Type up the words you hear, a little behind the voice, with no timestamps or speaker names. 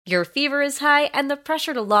Your fever is high and the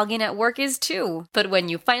pressure to log in at work is too. But when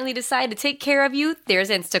you finally decide to take care of you, there's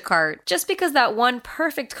Instacart. Just because that one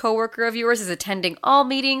perfect coworker of yours is attending all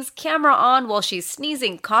meetings, camera on while she's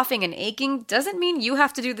sneezing, coughing, and aching, doesn't mean you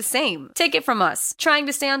have to do the same. Take it from us. Trying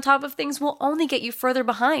to stay on top of things will only get you further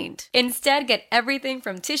behind. Instead, get everything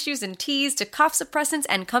from tissues and teas to cough suppressants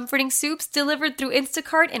and comforting soups delivered through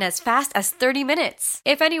Instacart in as fast as 30 minutes.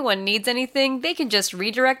 If anyone needs anything, they can just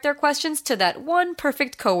redirect their questions to that one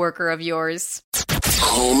perfect coworker of yours.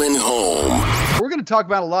 Home and Home. We're going to talk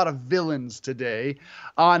about a lot of villains today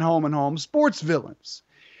on Home and Home, sports villains.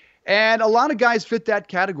 And a lot of guys fit that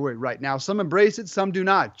category right now. Some embrace it, some do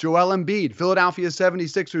not. Joel Embiid, Philadelphia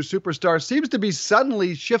 76ers superstar, seems to be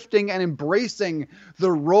suddenly shifting and embracing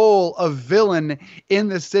the role of villain in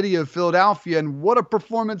the city of Philadelphia. And what a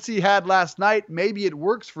performance he had last night. Maybe it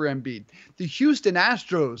works for Embiid. The Houston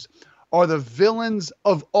Astros are the villains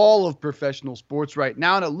of all of professional sports right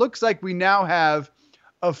now. And it looks like we now have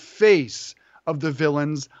a face of the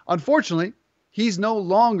villains. Unfortunately, he's no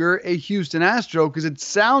longer a Houston Astro because it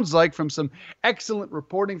sounds like from some excellent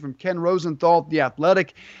reporting from Ken Rosenthal, The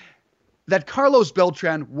Athletic, that Carlos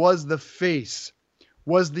Beltran was the face,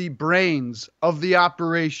 was the brains of the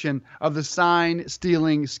operation of the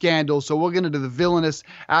sign-stealing scandal. So we'll get into the villainous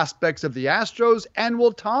aspects of the Astros. And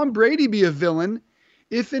will Tom Brady be a villain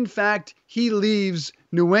if, in fact, he leaves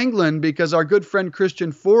New England? Because our good friend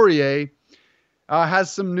Christian Fourier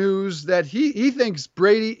has some news that he thinks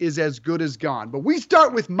Brady is as good as gone. But we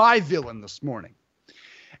start with my villain this morning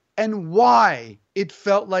and why it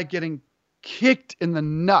felt like getting kicked in the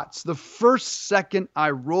nuts the first second I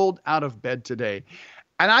rolled out of bed today.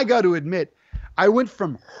 And I got to admit, I went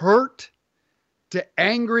from hurt to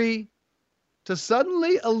angry to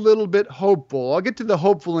suddenly a little bit hopeful. I'll get to the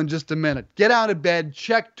hopeful in just a minute. Get out of bed,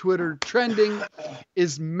 check Twitter. Trending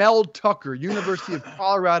is Mel Tucker, University of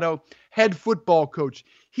Colorado head football coach.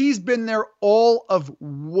 He's been there all of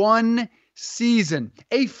one season,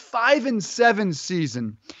 a 5-7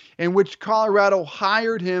 season in which Colorado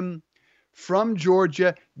hired him from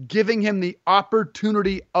Georgia, giving him the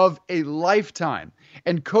opportunity of a lifetime.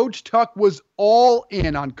 And Coach Tuck was all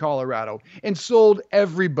in on Colorado and sold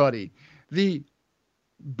everybody. The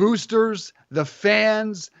boosters, the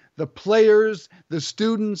fans, the players, the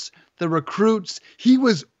students, the recruits. He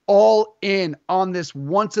was all in on this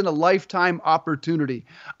once-in-a-lifetime opportunity.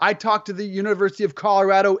 I talked to the University of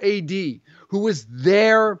Colorado AD, who was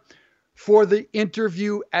there for the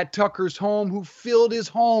interview at Tucker's home, who filled his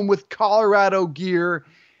home with Colorado gear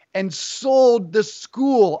and sold the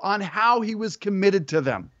school on how he was committed to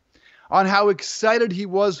them, on how excited he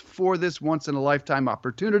was for this once-in-a-lifetime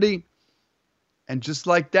opportunity. And just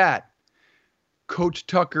like that, Coach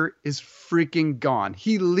Tucker is freaking gone.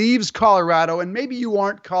 He leaves Colorado, and maybe you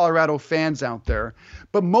aren't Colorado fans out there,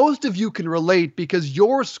 but most of you can relate because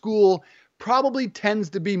your school probably tends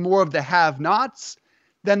to be more of the have-nots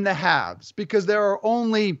than the haves because there are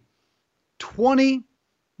only 20,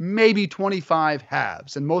 maybe 25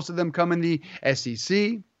 haves, and most of them come in the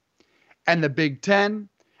SEC and the Big Ten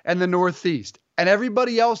and the Northeast, and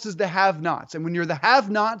everybody else is the have-nots. And when you're the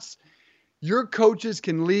have-nots, your coaches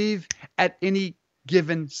can leave at any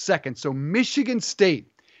given second. So Michigan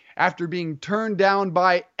State, after being turned down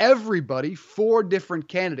by everybody, 4 different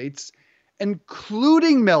candidates,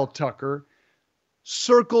 including Mel Tucker,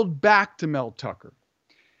 circled back to Mel Tucker.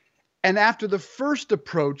 And after the first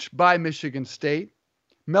approach by Michigan State,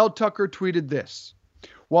 Mel Tucker tweeted this: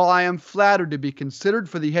 "While I am flattered to be considered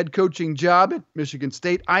for the head coaching job at Michigan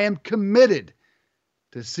State, I am committed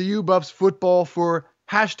to CU Buffs football for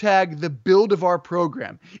hashtag the build of our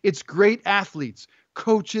program. It's great athletes,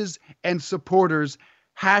 coaches, and supporters.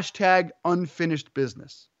 Hashtag unfinished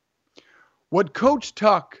business." What Coach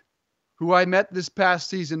Tuck, who I met this past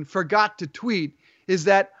season, forgot to tweet is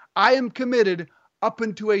that I am committed up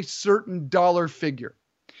into a certain dollar figure.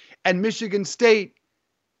 And Michigan State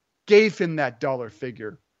gave him that dollar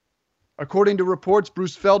figure. According to reports,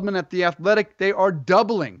 Bruce Feldman at The Athletic, they are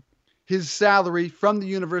doubling his salary from the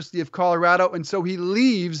University of Colorado. And so he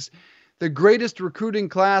leaves the greatest recruiting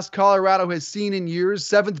class Colorado has seen in years,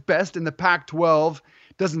 7th best in the Pac-12.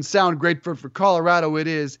 Doesn't sound great for Colorado, it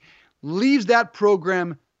is. Leaves that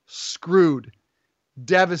program screwed,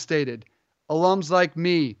 devastated. Alums like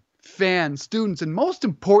me, fans, students, and most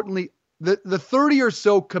importantly, the 30 or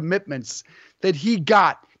so commitments that he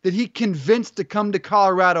got, that he convinced to come to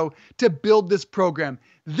Colorado to build this program.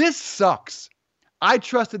 This sucks. I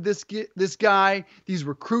trusted this guy. These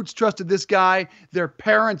recruits trusted this guy. Their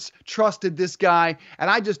parents trusted this guy. And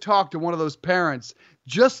I just talked to one of those parents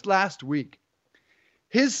just last week.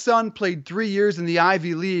 His son played 3 years in the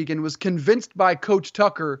Ivy League and was convinced by Coach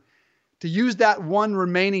Tucker to use that one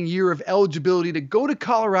remaining year of eligibility to go to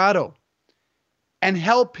Colorado and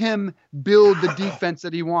help him build the defense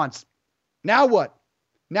that he wants. Now what?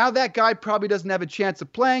 Now that guy probably doesn't have a chance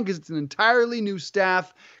of playing because it's an entirely new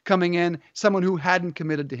staff coming in, someone who hadn't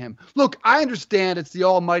committed to him. Look, I understand it's the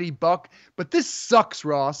almighty buck, but this sucks,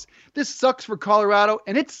 Ross. This sucks for Colorado,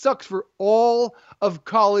 and it sucks for all of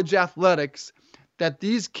college athletics that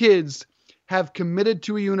these kids have committed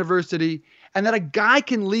to a university and that a guy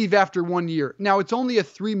can leave after 1 year. Now, it's only a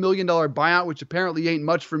 $3 million buyout, which apparently ain't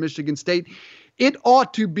much for Michigan State. It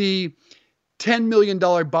ought to be $10 million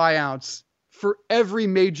buyouts for every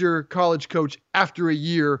major college coach after a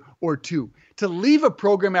year or two. To leave a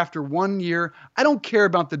program after 1 year, I don't care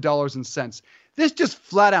about the dollars and cents. This just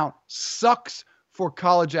flat out sucks for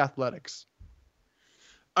college athletics.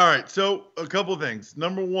 All right, so a couple things.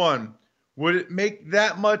 Number one, would it make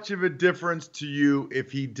that much of a difference to you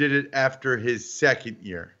if he did it after his second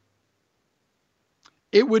year?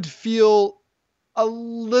 It would feel a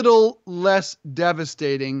little less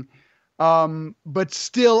devastating. But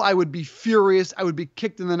still, I would be furious. I would be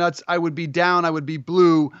kicked in the nuts. I would be down. I would be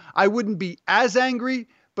blue. I wouldn't be as angry,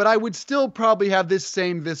 but I would still probably have this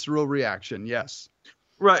same visceral reaction. Yes.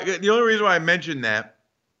 Right. The only reason why I mentioned that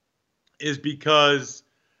is because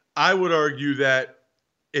I would argue that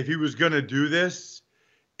if he was going to do this,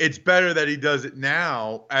 it's better that he does it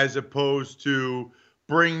now as opposed to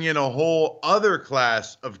bringing in a whole other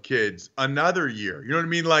class of kids another year. You know what I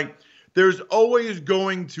mean? Like, there's always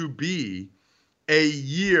going to be a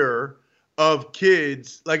year of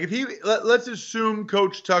kids. Like if let's assume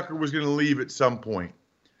Coach Tucker was going to leave at some point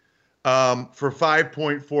for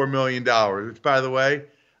 $5.4 million, which by the way,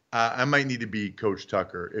 I might need to be Coach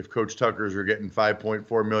Tucker if Coach Tuckers are getting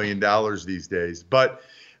 $5.4 million these days. But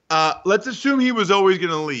let's assume he was always going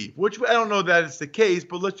to leave, which I don't know that it's the case,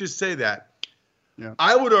 but let's just say that. Yeah.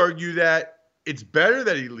 I would argue that it's better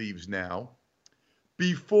that he leaves now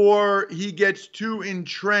before he gets too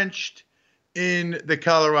entrenched in the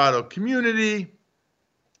Colorado community,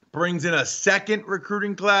 brings in a second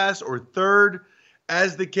recruiting class or third,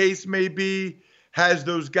 as the case may be, has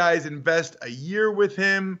those guys invest a year with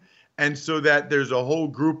him, and so that there's a whole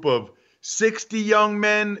group of 60 young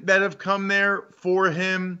men that have come there for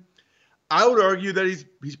him. I would argue that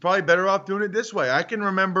he's probably better off doing it this way. I can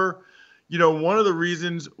remember, one of the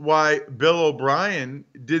reasons why Bill O'Brien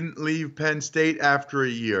didn't leave Penn State after a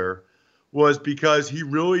year was because he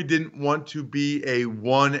really didn't want to be a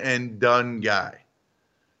one-and-done guy.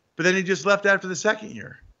 But then he just left after the second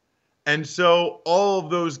year. And so all of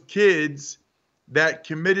those kids that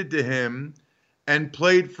committed to him and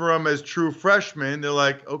played for him as true freshmen, they're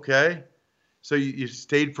like, okay, so you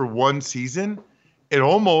stayed for one season? It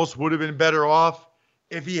almost would have been better off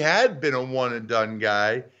if he had been a one-and-done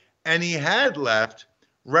guy and he had left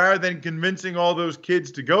rather than convincing all those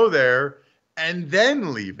kids to go there and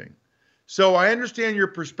then leaving. So I understand your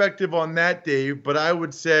perspective on that, Dave, but I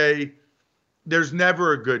would say there's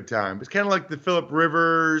never a good time. It's kind of like the Phillip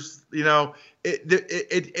Rivers,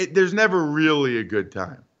 there's never really a good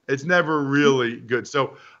time. It's never really good.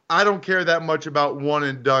 So I don't care that much about one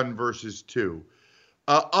and done versus two.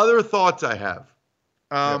 Other thoughts I have.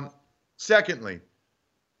 Secondly,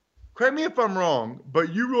 correct me if I'm wrong,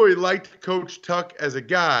 but you really liked Coach Tuck as a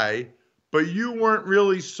guy, but you weren't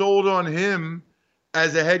really sold on him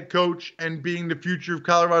as a head coach and being the future of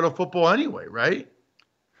Colorado football anyway, right?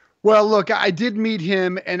 Well, look, I did meet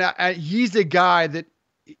him, and he's a guy that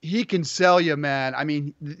he can sell you, man. I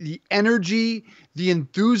mean, the energy, the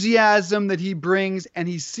enthusiasm that he brings, and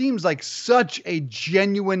he seems like such a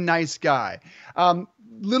genuine nice guy.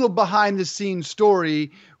 Little behind the scenes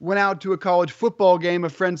story, went out to a college football game. A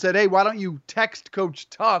friend said, hey, why don't you text Coach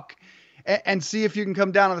Tuck and see if you can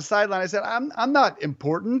come down on the sideline? I said, I'm not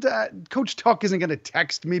important. Coach Tuck isn't going to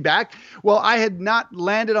text me back. Well, I had not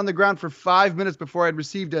landed on the ground for 5 minutes before I'd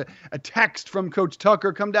received a text from Coach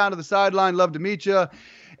Tucker, come down to the sideline, love to meet you,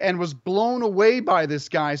 and was blown away by this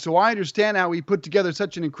guy. So I understand how he put together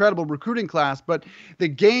such an incredible recruiting class, but the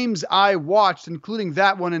games I watched, including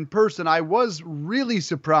that one in person, I was really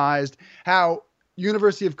surprised how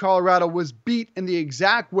University of Colorado was beat in the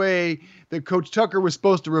exact way that Coach Tucker was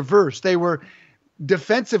supposed to reverse. They were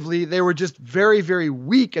defensively, they were just very, very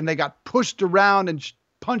weak, and they got pushed around and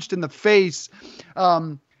punched in the face.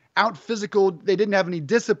 Out physical, they didn't have any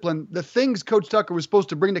discipline. The things Coach Tucker was supposed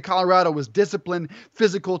to bring to Colorado was discipline,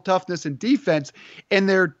 physical toughness, and defense. And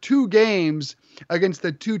their two games against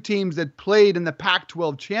the two teams that played in the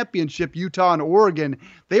Pac-12 championship, Utah and Oregon,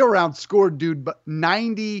 they were outscored, dude, but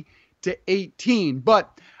 90-18.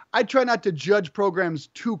 But I try not to judge programs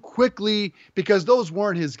too quickly because those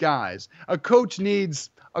weren't his guys. A coach needs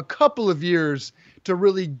a couple of years to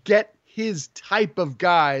really get his type of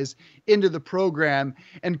guys into the program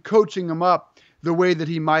and coaching them up the way that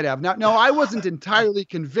he might have. Now, no, I wasn't entirely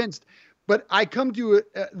convinced, but I come to it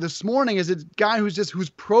this morning as a guy whose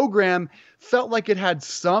program felt like it had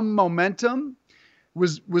some momentum,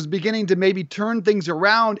 was beginning to maybe turn things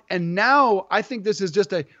around. And now I think this is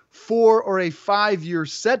just a 4 or a 5 year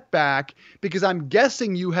setback, because I'm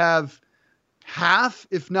guessing you have half,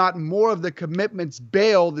 if not more, of the commitments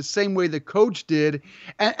bail the same way the coach did.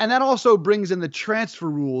 And that also brings in the transfer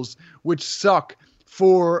rules, which suck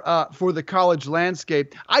for the college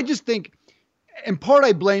landscape. I just think, in part,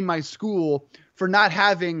 I blame my school for not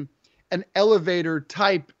having an elevator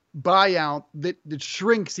type buyout that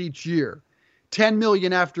shrinks each year. 10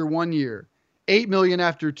 million after 1 year, 8 million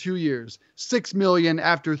after 2 years, 6 million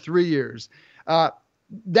after 3 years.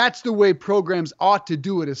 That's the way programs ought to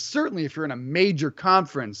do it, is certainly if you're in a major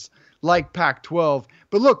conference like Pac-12.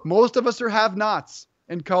 But look, most of us are have-nots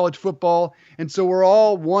in college football, and so we're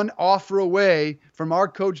all one offer away from our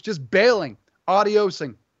coach just bailing,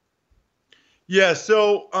 adiosing. Yeah,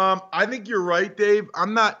 so I think you're right, Dave.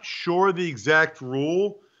 I'm not sure the exact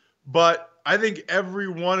rule, but I think every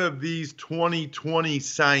one of these 2020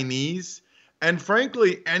 signees, and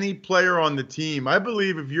frankly, any player on the team, I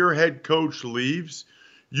believe if your head coach leaves,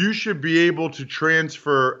 you should be able to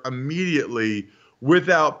transfer immediately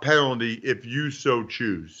without penalty if you so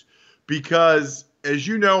choose. Because, as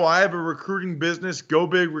you know, I have a recruiting business, Go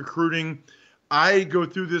Big Recruiting. I go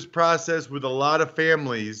through this process with a lot of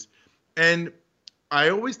families, and I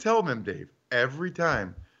always tell them, Dave, every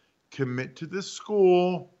time, commit to the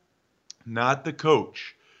school, not the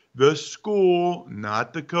coach. The school,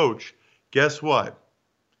 not the coach. Guess what?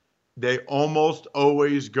 They almost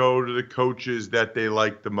always go to the coaches that they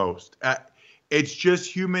like the most. It's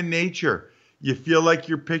just human nature. You feel like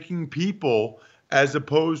you're picking people as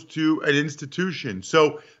opposed to an institution.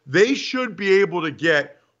 So they should be able to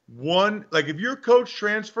get one, like if your coach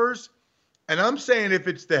transfers, and I'm saying if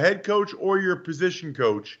it's the head coach or your position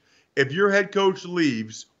coach, if your head coach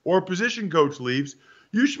leaves or position coach leaves,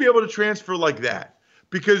 you should be able to transfer like that,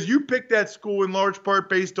 because you picked that school in large part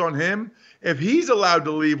based on him. If he's allowed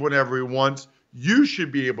to leave whenever he wants, you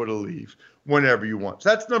should be able to leave whenever you want. So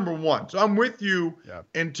that's number one. So I'm with you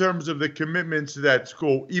in terms of the commitments to that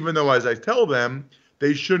school, even though, as I tell them,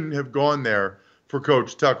 they shouldn't have gone there for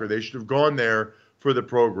Coach Tucker. They should have gone there for the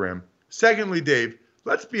program. Secondly, Dave,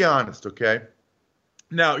 let's be honest, okay?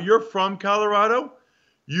 Now, you're from Colorado.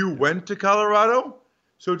 You went to Colorado.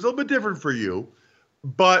 So it's a little bit different for you.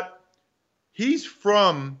 But he's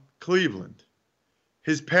from Cleveland.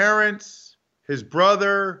 His parents, his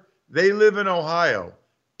brother, they live in Ohio.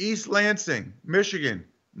 East Lansing, Michigan,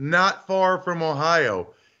 not far from Ohio.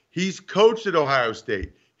 He's coached at Ohio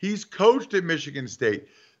State. He's coached at Michigan State.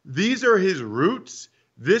 These are his roots.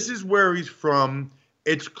 This is where he's from.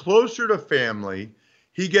 It's closer to family.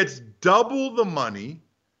 He gets double the money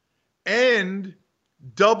and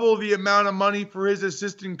double the amount of money for his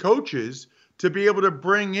assistant coaches to be able to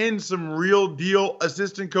bring in some real deal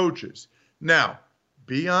assistant coaches. Now,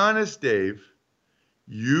 be honest, Dave,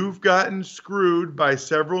 you've gotten screwed by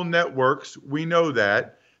several networks. We know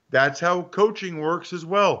that. That's how coaching works as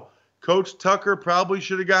well. Coach Tucker probably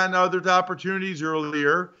should have gotten other opportunities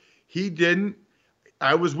earlier. He didn't.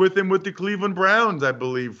 I was with him with the Cleveland Browns, I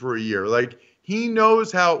believe, for a year. Like, he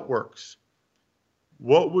knows how it works.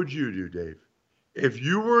 What would you do, Dave? If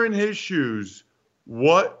you were in his shoes,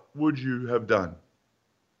 what would you have done?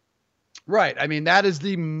 Right. I mean, that is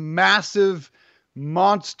the massive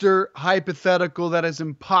monster hypothetical that is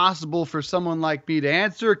impossible for someone like me to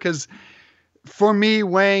answer, because for me,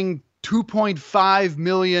 weighing 2.5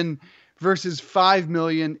 million versus 5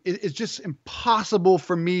 million is just impossible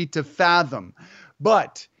for me to fathom.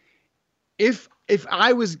 But if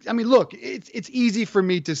I was, I mean, look, it's easy for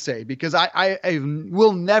me to say because I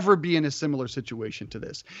will never be in a similar situation to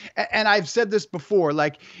this. And I've said this before,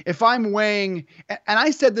 like if I'm weighing, and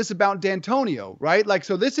I said this about D'Antonio, right? Like,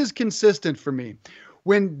 so this is consistent for me.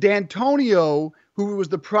 When D'Antonio, who was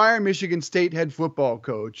the prior Michigan State head football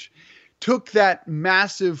coach, took that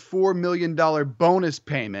massive $4 million bonus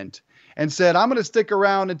payment and said, I'm going to stick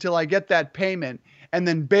around until I get that payment and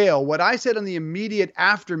then bail. What I said in the immediate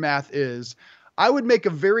aftermath is, I would make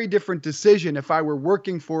a very different decision if I were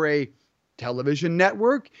working for a television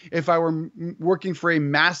network, if I were working for a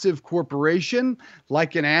massive corporation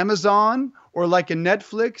like an Amazon or like a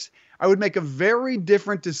Netflix. I would make a very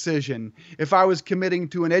different decision if I was committing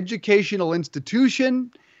to an educational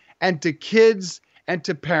institution and to kids and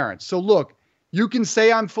to parents. So look, You can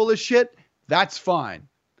say I'm full of shit. That's fine.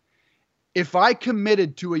 If I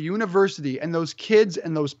committed to a university and those kids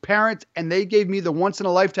and those parents, and they gave me the once in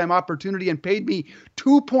a lifetime opportunity and paid me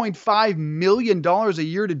 $2.5 million a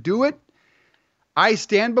year to do it, I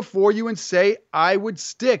stand before you and say I would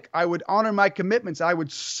stick. I would honor my commitments. I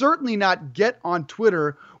would certainly not get on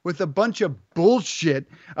Twitter with a bunch of bullshit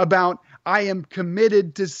about I am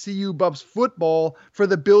committed to CU Buffs football for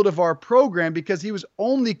the build of our program, because he was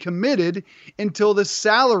only committed until the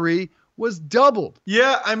salary was doubled.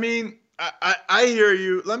 Yeah, I mean, I hear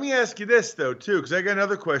you. Let me ask you this, though, too, because I got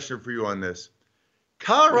another question for you on this.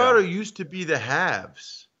 Colorado used to be the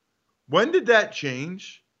haves. When did that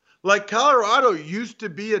change? Like, Colorado used to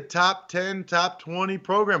be a top 10, top 20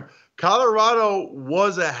 program. Colorado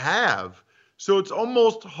was a have. So it's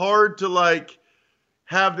almost hard to, like,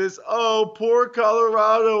 have this, oh, poor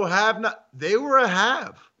Colorado have not. They were a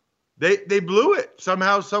have. They blew it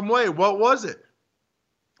somehow, some way. What was it?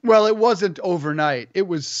 Well, it wasn't overnight. It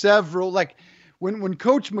was several, like when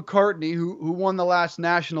Coach McCartney, who won the last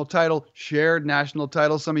national title, shared national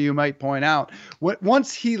title, some of you might point out,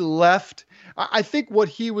 once he left, I think what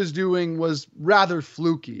he was doing was rather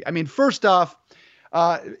fluky. I mean, first off,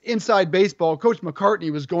 inside baseball, Coach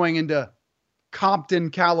McCartney was going into Compton,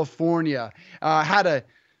 California, had a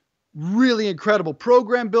really incredible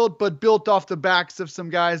program built, but built off the backs of some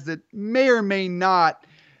guys that may or may not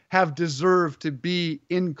have deserved to be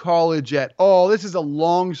in college at all. This is a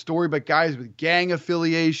long story, but guys with gang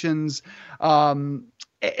affiliations. And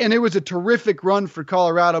it was a terrific run for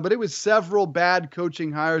Colorado, but it was several bad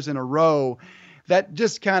coaching hires in a row that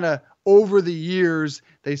just kind of over the years,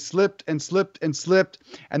 they slipped and slipped and slipped.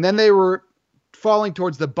 And then they were falling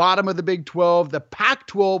towards the bottom of the Big 12. The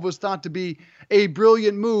Pac-12 was thought to be a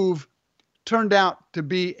brilliant move. Turned out to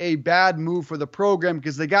be a bad move for the program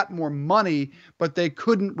because they got more money, but they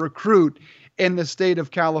couldn't recruit in the state of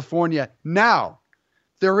California. Now,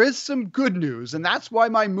 there is some good news, and that's why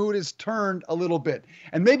my mood is turned a little bit.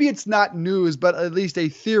 And maybe it's not news, but at least a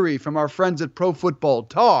theory from our friends at Pro Football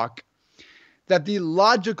Talk, that the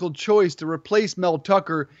logical choice to replace Mel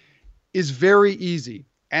Tucker is very easy,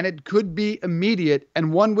 and it could be immediate,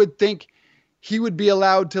 and one would think he would be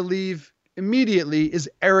allowed to leave immediately, is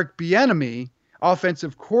Eric Bieniemy,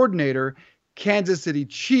 offensive coordinator, Kansas City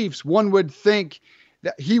Chiefs. One would think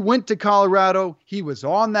that he went to Colorado. He was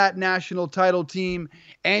on that national title team.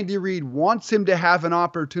 Andy Reid wants him to have an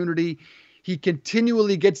opportunity. He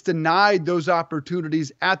continually gets denied those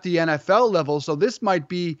opportunities at the NFL level. So this might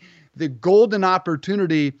be the golden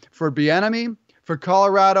opportunity for Bieniemy, for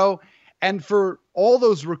Colorado, and for all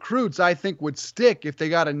those recruits I think would stick if they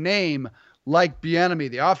got a name like Bieniemy,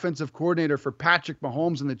 the offensive coordinator for Patrick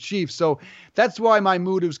Mahomes and the Chiefs. So that's why my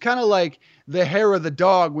mood, it was kind of like the hair of the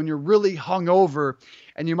dog when you're really hungover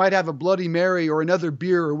and you might have a Bloody Mary or another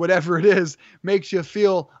beer or whatever it is, makes you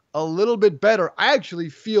feel a little bit better. I actually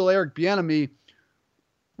feel Eric Bieniemy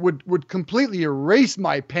would completely erase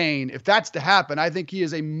my pain if that's to happen. I think he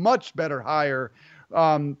is a much better hire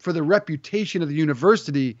for the reputation of the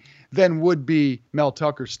university than would be Mel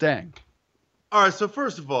Tucker staying. All right, so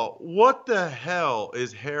first of all, what the hell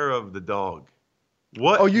is hair of the dog?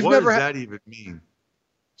 What does that even mean?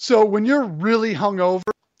 So when you're really hungover,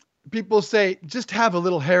 people say, just have a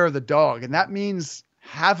little hair of the dog. And that means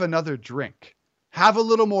have another drink. Have a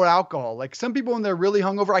little more alcohol. Like some people when they're really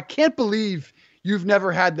hungover, I can't believe you've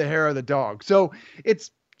never had the hair of the dog. So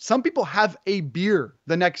some people have a beer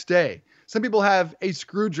the next day. Some people have a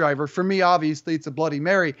screwdriver. For me, obviously, it's a Bloody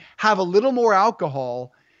Mary. Have a little more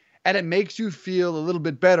alcohol, and it makes you feel a little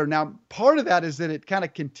bit better. Now, part of that is that it kind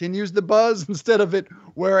of continues the buzz instead of it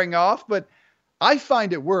wearing off, but I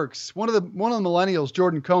find it works. One of the millennials,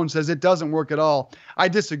 Jordan Cohn, says it doesn't work at all. I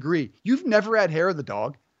disagree. You've never had hair of the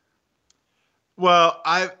dog? Well,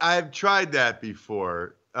 I've tried that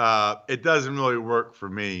before. It doesn't really work for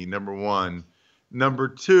me, number one. Number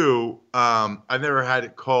two, I've never had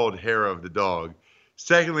it called hair of the dog.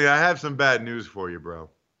 Secondly, I have some bad news for you, bro.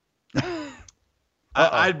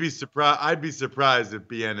 I'd be surprised if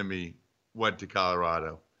Bieniemy went to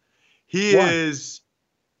Colorado. He is,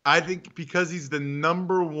 I think, because he's the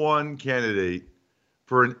number one candidate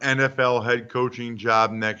for an NFL head coaching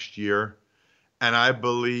job next year, and I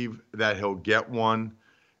believe that he'll get one.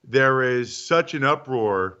 There is such an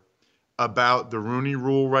uproar about the Rooney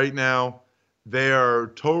Rule right now. They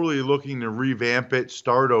are totally looking to revamp it,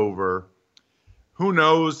 start over. Who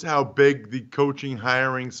knows how big the coaching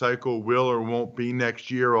hiring cycle will or won't be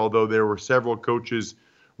next year, although there were several coaches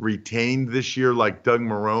retained this year, like Doug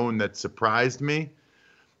Marrone, that surprised me.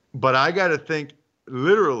 But I got to think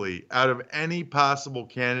literally out of any possible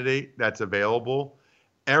candidate that's available,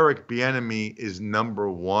 Eric Bieniemy is number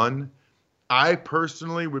one. I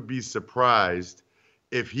personally would be surprised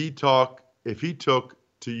if he took,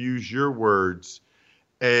 to use your words,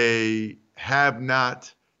 a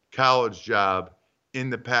have-not college job in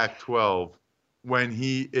the Pac-12 when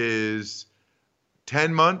he is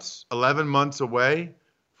 10 months, 11 months away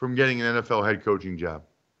from getting an NFL head coaching job.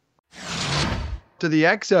 To the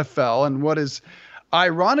XFL, and what is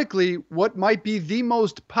ironically what might be the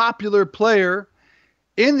most popular player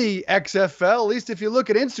in the XFL, at least if you look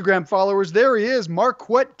at Instagram followers, there he is,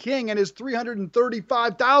 Marquette King, and his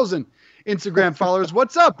 335,000 Instagram followers.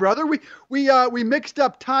 What's up, brother? We mixed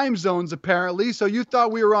up time zones apparently, so you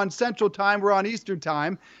thought we were on Central Time, we're on Eastern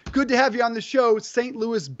Time. Good to have you on the show, St.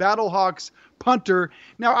 Louis Battlehawks punter.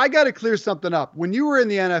 Now I got to clear something up. When you were in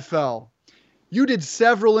the NFL, you did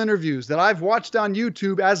several interviews that I've watched on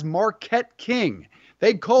YouTube as Marquette King.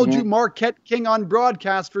 They called you Marquette King on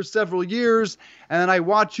broadcast for several years, and then I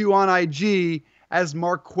watch you on IG as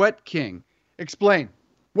Marquette King. Explain.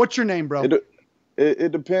 What's your name, bro?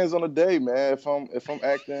 It depends on the day, man. If I'm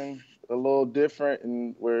acting a little different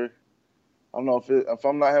and where I don't know if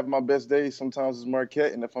I'm not having my best day, sometimes it's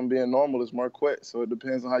Marquette, and if I'm being normal, it's Marquette. So it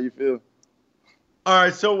depends on how you feel. All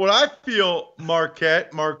right, so what I feel,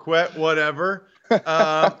 Marquette, whatever,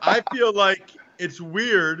 I feel like it's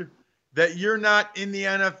weird that you're not in the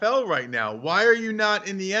NFL right now. Why are you not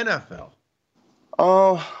in the NFL?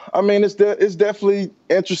 I mean, it's definitely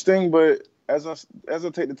interesting, but as I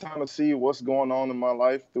take the time to see what's going on in my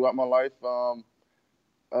life, throughout my life,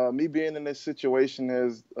 me being in this situation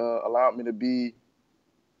has allowed me to be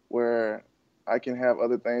where I can have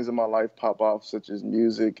other things in my life pop off, such as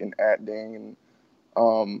music and acting,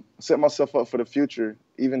 and set myself up for the future,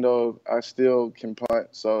 even though I still can punt.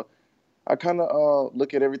 So I kind of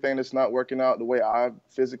look at everything that's not working out the way I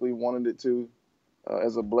physically wanted it to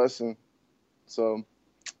as a blessing. So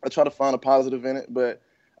I try to find a positive in it. But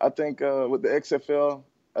I think with the XFL,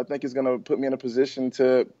 I think it's going to put me in a position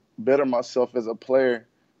to better myself as a player,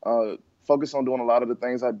 focus on doing a lot of the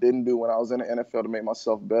things I didn't do when I was in the NFL to make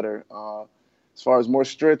myself better. As far as more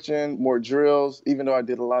stretching, more drills, even though I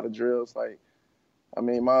did a lot of drills, my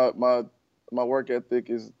work ethic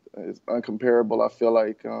is uncomparable, I feel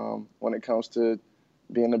like, when it comes to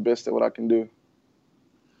being the best at what I can do.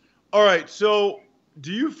 All right, so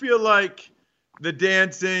do you feel like the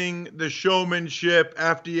dancing, the showmanship,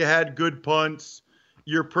 after you had good punts,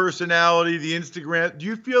 your personality, the Instagram, do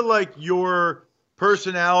you feel like your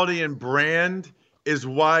personality and brand is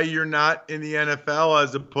why you're not in the NFL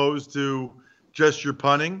as opposed to just your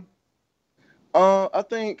punting? I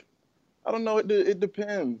don't know. It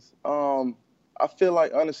depends. I feel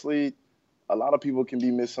like, honestly, a lot of people can be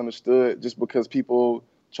misunderstood just because people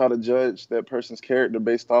try to judge that person's character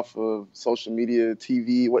based off of social media,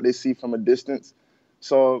 TV, what they see from a distance.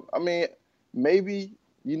 So, I mean, maybe,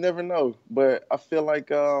 you never know. But I feel like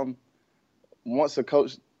once a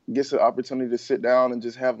coach gets an opportunity to sit down and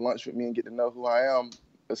just have lunch with me and get to know who I am,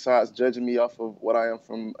 besides judging me off of what I am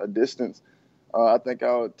from a distance, I think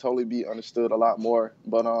I would totally be understood a lot more.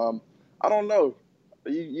 But I don't know.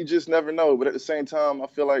 You just never know. But at the same time, I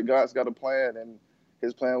feel like God's got a plan, and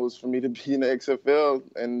his plan was for me to be in the XFL.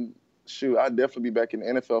 And shoot, I'd definitely be back in the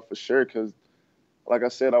NFL for sure because, like I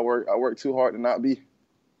said, I work too hard to not be.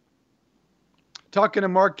 Talking to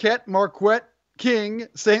Marquette King,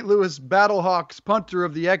 St. Louis Battlehawks punter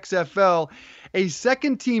of the XFL, a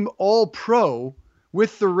second-team All-Pro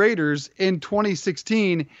with the Raiders in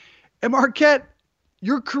 2016. And Marquette,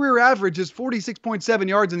 your career average is 46.7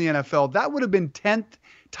 yards in the NFL. That would have been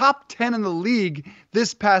top 10 in the league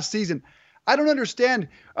this past season. I don't understand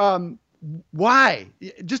why.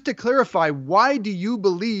 Just to clarify, why do you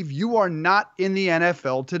believe you are not in the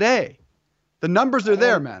NFL today? The numbers are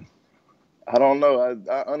there, man. I don't know.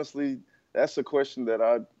 I honestly, that's a question that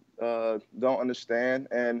I don't understand.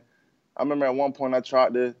 And I remember at one point I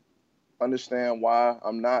tried to understand why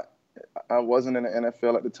I wasn't in the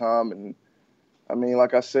NFL at the time. And I mean,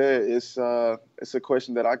 like I said, it's a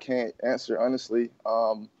question that I can't answer honestly.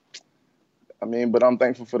 But I'm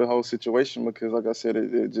thankful for the whole situation because, like I said,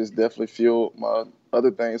 it just definitely fueled my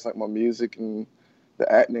other things like my music and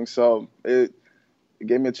the acting. So it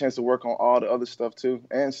gave me a chance to work on all the other stuff too,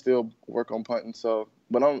 and still work on punting. So,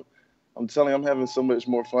 but I'm telling you, I'm having so much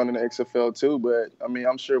more fun in the XFL too. But I mean,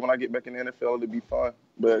 I'm sure when I get back in the NFL, it'll be fun.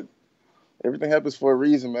 But everything happens for a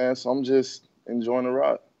reason, man. So I'm just enjoying the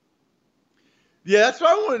ride. Yeah, that's what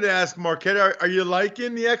I wanted to ask, Marquette. Are you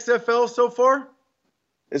liking the XFL so far?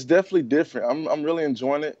 It's definitely different. I'm really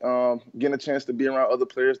enjoying it. Getting a chance to be around other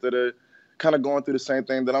players that are kind of going through the same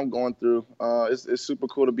thing that I'm going through. It's super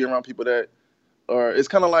cool to be around people that are. It's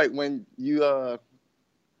kind of like when you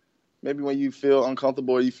maybe when you feel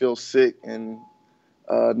uncomfortable or you feel sick, and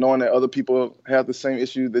knowing that other people have the same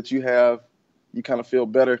issue that you have, you kind of feel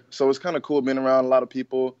better. So it's kind of cool being around a lot of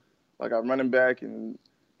people, like our running back and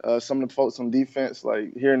some of the folks on defense,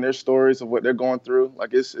 like hearing their stories of what they're going through.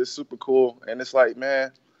 Like it's super cool. And it's like,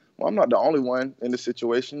 man, well, I'm not the only one in this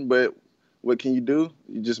situation, but what can you do?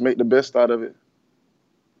 You just make the best out of it.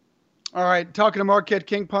 All right, talking to Marquette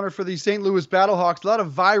King, punter for the St. Louis Battlehawks. A lot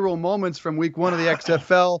of viral moments from week 1 of the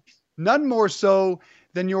XFL. None more so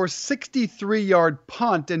than your 63-yard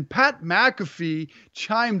punt. And Pat McAfee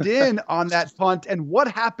chimed in on that punt and what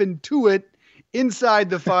happened to it inside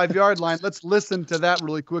the 5-yard line. Let's listen to that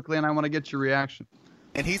really quickly, and I want to get your reaction.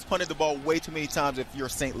 And he's punted the ball way too many times if you're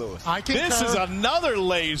St. Louis. I concur. This is another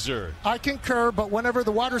laser. I concur, but whenever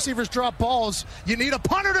the wide receivers drop balls, you need a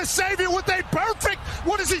punter to save you with a perfect.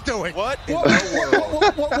 What is he doing? What in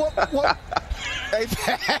the world? What? Hey,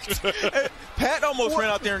 Pat almost ran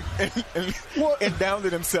out there and downed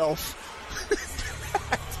it himself.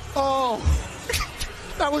 Oh,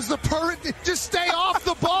 that was the perfect. Just stay off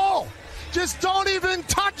the ball. Just don't even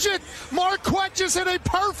touch it. Marquette just hit a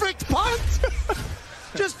perfect punt.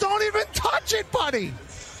 Just don't even touch it, buddy.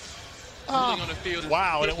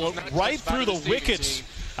 Wow, and it went right through the wickets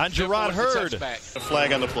on Gerard Hurd. A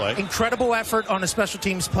flag on the play. Incredible effort on a special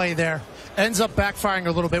teams play there. Ends up backfiring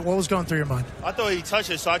a little bit. What was going through your mind? I thought he touched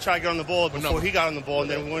it, so I tried to get on the ball before he got on the ball,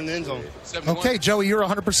 and then we went in the end zone. Okay, Joey, you're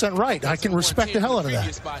 100% right. I can respect the hell out of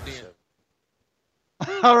that.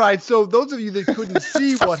 All right, so those of you that couldn't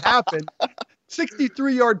see what happened,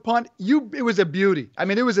 63-yard punt, it was a beauty. I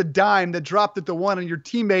mean, it was a dime that dropped at the 1, and your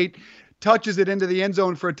teammate touches it into the end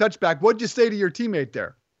zone for a touchback. What'd you say to your teammate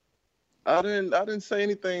there? I didn't say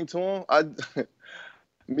anything to him.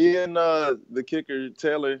 Me and the kicker,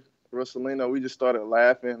 Taylor Russolino, we just started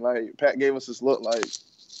laughing. Like, Pat gave us this look like,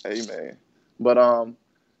 hey, man. But I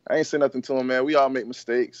ain't say nothing to him, man. We all make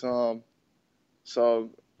mistakes. So,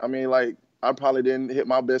 I mean, like, I probably didn't hit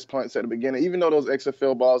my best punts at the beginning. Even though those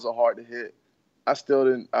XFL balls are hard to hit, I still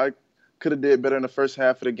didn't. I could have did better in the first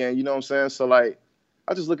half of the game. You know what I'm saying? So, like,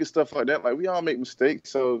 I just look at stuff like that. Like, we all make mistakes.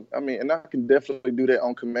 So, I mean, and I can definitely do that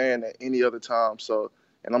on command at any other time. So,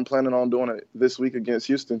 and I'm planning on doing it this week against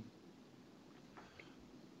Houston.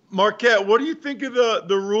 Marquette, what do you think of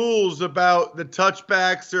the rules about the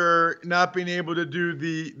touchbacks or not being able to do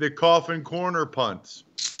the coffin corner punts?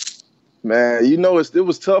 Man, you know, it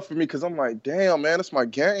was tough for me because I'm like, damn, man, it's my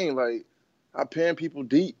game. Like, I pin people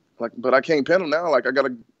deep, like, but I can't pin them now. Like, I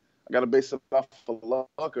gotta base it off of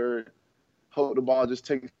luck or hope the ball just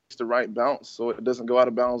takes the right bounce so it doesn't go out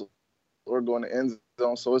of bounds or go in the end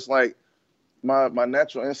zone. So it's like my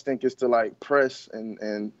natural instinct is to like press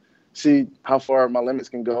and see how far my limits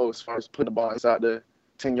can go as far as putting the ball inside the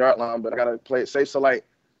 10-yard line, but I gotta play it safe. So like,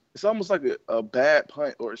 it's almost like a bad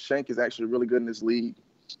punt or a shank is actually really good in this league.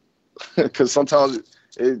 Because sometimes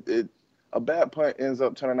a bad punt ends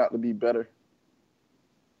up turning out to be better.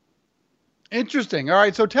 Interesting. All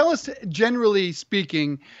right, so tell us, generally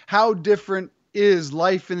speaking, how different is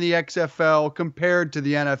life in the XFL compared to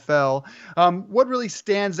the NFL? What really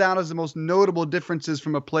stands out as the most notable differences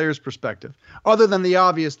from a player's perspective, other than the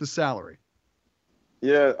obvious, the salary?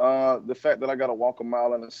 Yeah, the fact that I got to walk a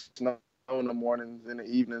mile in the snow in the mornings and the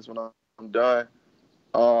evenings when I'm done.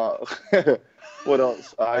 What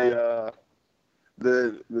else?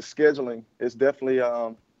 The scheduling is definitely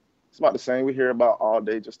it's about the same. We hear about all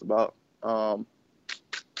day, just about. No,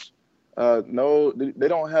 they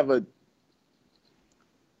don't have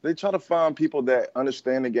they try to find people that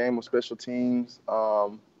understand the game of special teams. I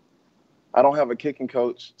don't have a kicking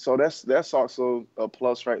coach, so that's also a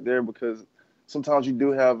plus right there because sometimes you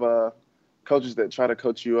do have coaches that try to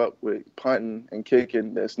coach you up with punting and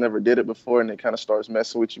kicking that's never did it before, and it kind of starts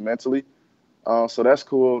messing with you mentally. So that's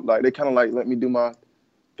cool. Like, they kind of like let me do my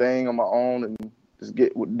thing on my own and just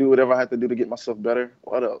do whatever I have to do to get myself better.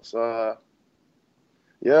 What else?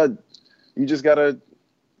 Yeah, you just gotta.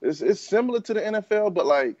 It's similar to the NFL, but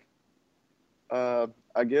like,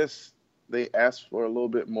 I guess they ask for a little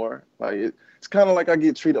bit more. Like, it's kind of like I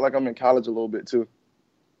get treated like I'm in college a little bit too.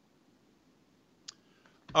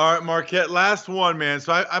 All right, Marquette, last one, man.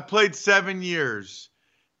 So I played 7 years,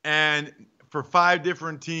 and for 5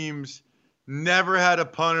 different teams, never had a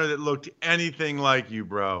punter that looked anything like you,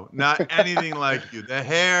 bro. Not anything like you. The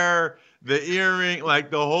hair, the earring, like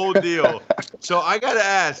the whole deal. So I got to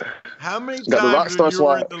ask, how many times when you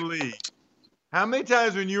were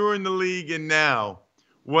in the league, and now,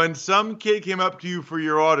 when some kid came up to you for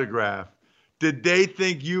your autograph, did they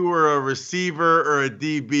think you were a receiver or a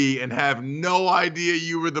DB and have no idea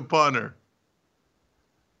you were the punter?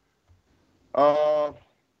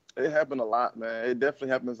 It happened a lot, man. It definitely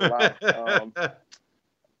happens a lot.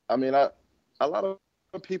 I mean, a lot of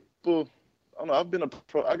people, I don't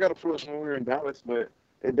know, I got approached when we were in Dallas, but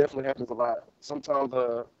it definitely happens a lot. Sometimes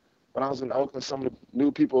when I was in Oakland, some of the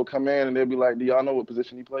new people will come in and they'll be like, do y'all know what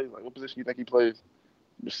position he plays? Like, what position you think he plays?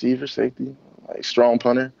 Receiver, safety, like strong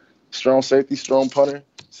punter, strong safety, strong punter,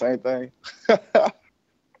 same thing.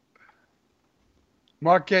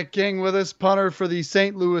 Marquette King with us, punter for the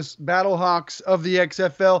St. Louis Battlehawks of the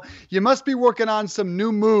XFL. You must be working on some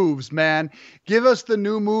new moves, man. Give us the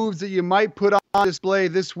new moves that you might put on display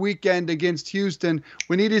this weekend against Houston.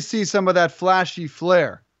 We need to see some of that flashy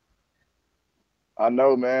flair. I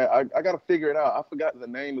know, man. I got to figure it out. I forgot the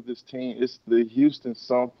name of this team. It's the Houston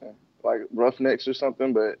something, like Roughnecks or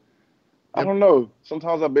something, but I don't know.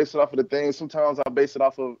 Sometimes I base it off of the thing. Sometimes I base it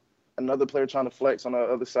off of another player trying to flex on the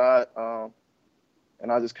other side.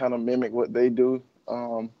 And I just kind of mimic what they do.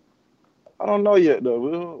 I don't know yet,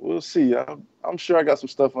 though. We'll see. I'm sure I got some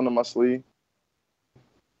stuff under my sleeve.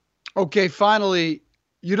 Okay, finally,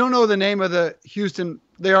 you don't know the name of the Houston.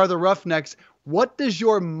 They are the Roughnecks. What do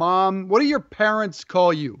your parents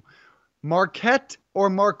call you? Marquette or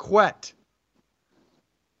Marquette?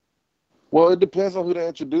 Well, it depends on who they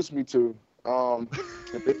introduce me to.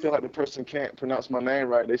 If they feel like the person can't pronounce my name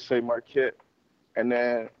right, they say Marquette. And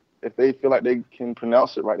then if they feel like they can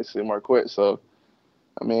pronounce it right, they say Marquette. So,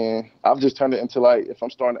 I mean, I've just turned it into, like, if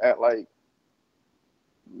I'm starting to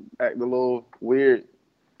act a little weird,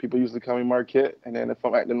 people usually call me Marquette. And then if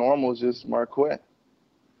I'm acting normal, it's just Marquette.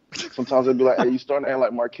 Sometimes they'll be like, hey, you starting to act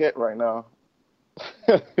like Marquette right now.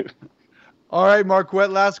 All right,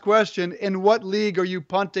 Marquette, last question. In what league are you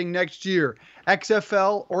punting next year,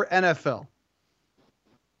 XFL or NFL?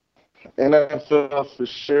 NFL for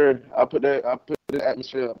sure. I put it in the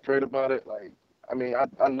atmosphere. I prayed about it. Like, I mean,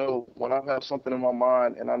 I know when I have something in my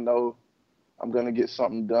mind and I know I'm going to get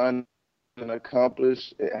something done and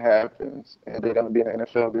accomplished, it happens. And they're going to be in the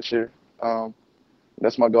NFL this year.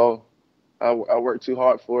 That's my goal. I work too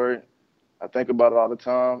hard for it. I think about it all the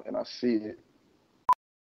time, and I see it.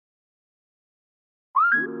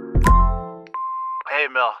 Hey,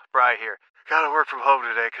 Mel, Bri here. Gotta work from home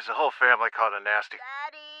today because the whole family caught a nasty.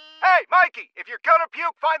 Daddy! Hey, Mikey, if you're gonna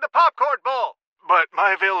puke, find the popcorn bowl! But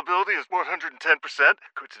my availability is 110%.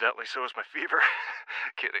 Coincidentally, so is my fever.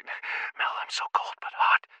 Kidding. Mel, I'm so cold but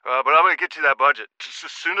hot. But I'm gonna get you that budget just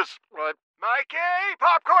as soon as... Mikey,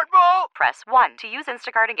 popcorn bowl! Press 1 to use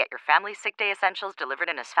Instacart and get your family's sick day essentials delivered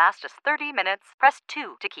in as fast as 30 minutes. Press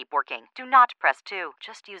 2 to keep working. Do not press 2.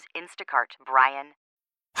 Just use Instacart, Brian.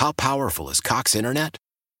 How powerful is Cox Internet?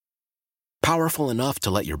 Powerful enough to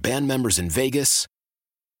let your band members in Vegas,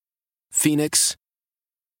 Phoenix,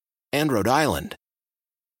 and Rhode Island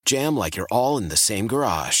jam like you're all in the same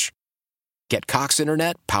garage. Get Cox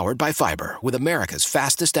Internet powered by fiber with America's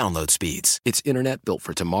fastest download speeds. It's internet built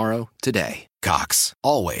for tomorrow, today. Cox,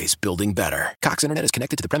 always building better. Cox Internet is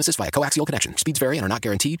connected to the premises via coaxial connection. Speeds vary and are not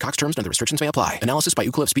guaranteed. Cox terms and other restrictions may apply. Analysis by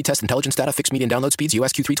Ookla Speed Test Intelligence Data. Fixed median download speeds.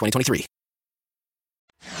 US Q3 2023.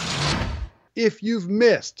 If you've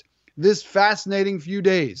missed this fascinating few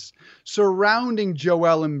days surrounding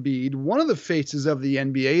Joel Embiid, one of the faces of the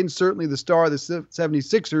NBA and certainly the star of the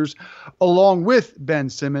 76ers, along with Ben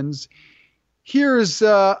Simmons, here's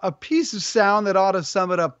a piece of sound that ought to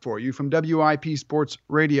sum it up for you from WIP Sports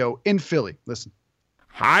Radio in Philly. Listen.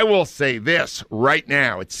 I will say this right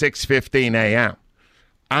now at 6:15 a.m.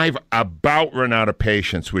 I've about run out of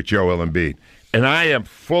patience with Joel Embiid, and I am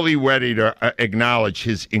fully ready to acknowledge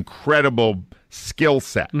his incredible skill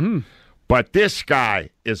set. Mm-hmm. But this guy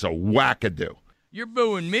is a wackadoo. You're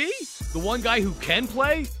booing me? The one guy who can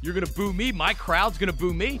play? You're going to boo me? My crowd's going to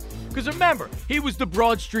boo me? Because remember, he was the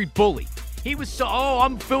Broad Street bully. He was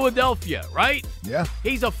I'm Philadelphia, right? Yeah.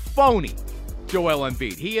 He's a phony, Joel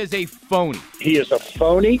Embiid. He is a phony. He is a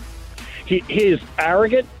phony. He is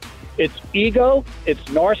arrogant. It's ego. It's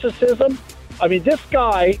narcissism. I mean, this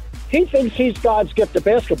guy, he thinks he's God's gift to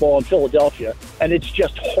basketball in Philadelphia, and it's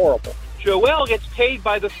just horrible. Joel gets paid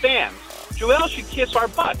by the fans. Joel should kiss our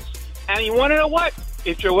butts. And you want to know what?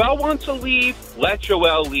 If Joel wants to leave, let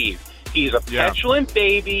Joel leave. He's a petulant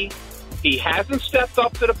baby. He hasn't stepped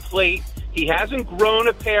up to the plate. He hasn't grown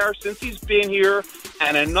a pair since he's been here,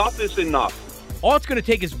 and enough is enough. All it's going to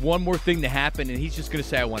take is one more thing to happen, and he's just going to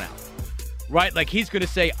say, I want out. Right? Like, he's going to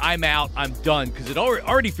say, I'm out, I'm done, because it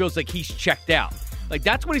already feels like he's checked out. Like,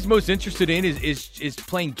 that's what he's most interested in is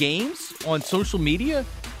playing games on social media.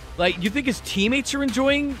 Like, you think his teammates are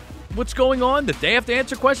enjoying what's going on, that they have to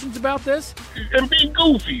answer questions about this? And be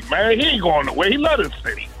goofy, man. He ain't going away. He loves this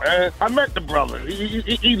city, man. I met the brother.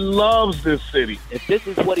 He loves this city. If this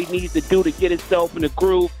is what he needs to do to get himself in the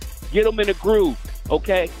groove, get him in the groove.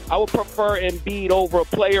 okay? I would prefer Embiid over a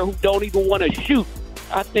player who don't even want to shoot.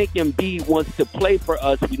 I think Embiid wants to play for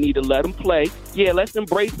us. We need to let him play. Yeah, let's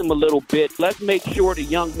embrace him a little bit. Let's make sure the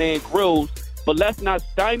young man grows, but let's not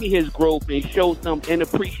stymie his growth and show some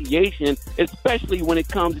inappreciation, especially when it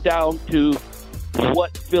comes down to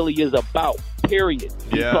what Philly is about, period.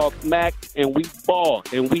 Yeah. We talk smack and we ball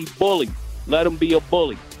and we bully. Let him be a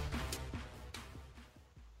bully.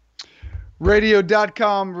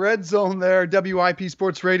 Radio.com Red Zone there, WIP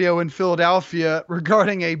Sports Radio in Philadelphia,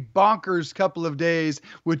 regarding a bonkers couple of days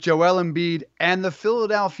with Joel Embiid and the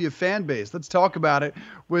Philadelphia fan base. Let's talk about it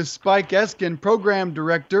with Spike Eskin, program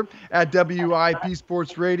director at WIP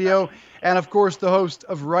Sports Radio, and of course the host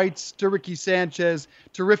of Rights to Ricky Sanchez,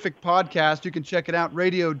 terrific podcast. You can check it out,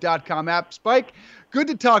 radio.com app. Spike, good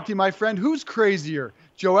to talk to you, my friend. Who's crazier,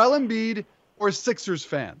 Joel Embiid or Sixers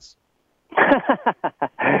fans?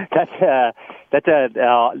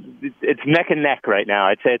 It's neck and neck right now.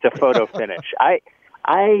 I'd say it's a photo finish.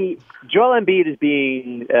 Joel Embiid is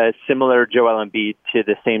being similar Joel Embiid to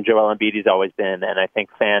the same Joel Embiid he's always been, and I think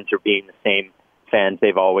fans are being the same fans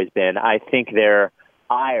they've always been. I think their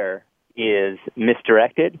ire is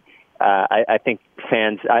misdirected. I think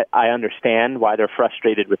fans, I understand why they're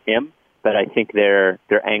frustrated with him, but I think their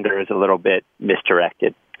anger is a little bit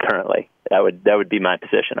misdirected currently. That would be my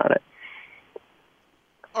position on it.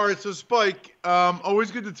 All right, so Spike, always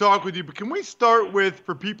good to talk with you, but can we start with,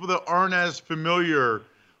 for people that aren't as familiar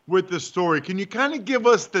with the story, can you kind of give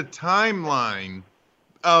us the timeline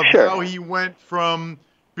of how he went from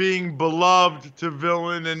being beloved to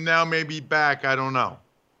villain and now maybe back? I don't know.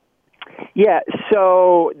 Yeah,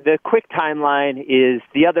 so the quick timeline is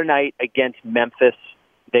the other night against Memphis,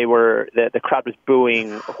 the crowd was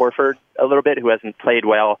booing Horford a little bit, who hasn't played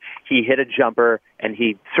well. He hit a jumper and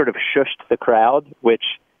he sort of shushed the crowd, which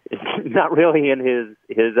is not really in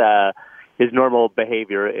his normal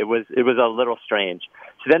behavior. It was a little strange.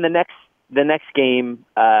 So then the next game,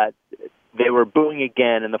 they were booing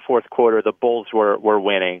again in the fourth quarter. The Bulls were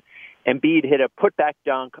winning. Embiid hit a putback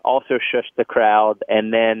dunk, also shushed the crowd,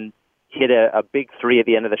 and then hit a big three at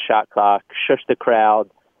the end of the shot clock, shushed the crowd.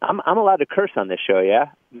 I'm allowed to curse on this show,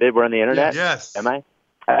 yeah? We're on the internet? Yes. Am I?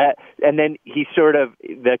 And then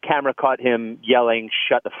the camera caught him yelling,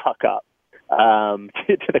 "Shut the fuck up,"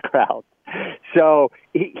 to the crowd. So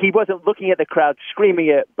he wasn't looking at the crowd screaming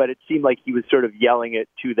it, but it seemed like he was sort of yelling it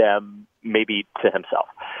to them, maybe to himself.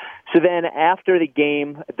 So then after the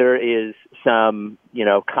game, there is some,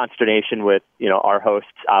 consternation with, our hosts,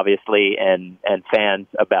 obviously, and fans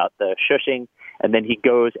about the shushing. And then he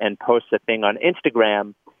goes and posts a thing on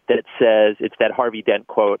Instagram that says, it's that Harvey Dent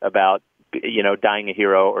quote about, dying a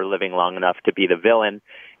hero or living long enough to be the villain.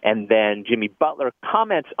 And then Jimmy Butler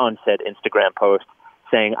comments on said Instagram post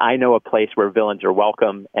saying, "I know a place where villains are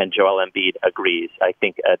welcome," and Joel Embiid agrees, I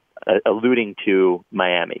think alluding to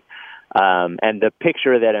Miami. And the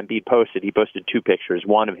picture that Embiid posted, he posted two pictures,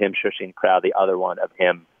 one of him shushing the crowd, the other one of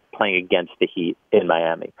him playing against the Heat in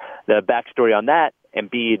Miami. The backstory on that,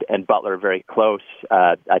 Embiid and Butler are very close.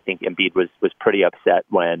 I think Embiid was pretty upset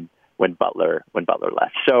when Butler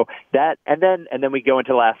left. So that, and then we go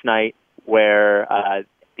into last night where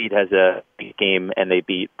Embiid has a big game and they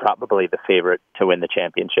beat probably the favorite to win the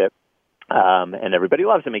championship. And everybody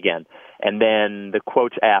loves him again. And then the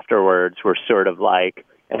quotes afterwards were sort of like,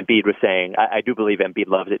 Embiid was saying, I do believe Embiid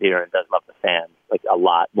loves it here and does love the fans, like a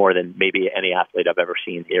lot more than maybe any athlete I've ever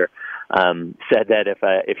seen here. Said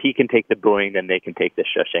that if he can take the booing, then they can take the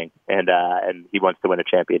shushing, and he wants to win a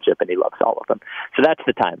championship, and he loves all of them. So that's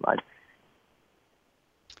the timeline.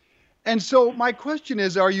 And so my question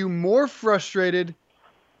is, are you more frustrated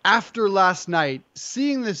after last night,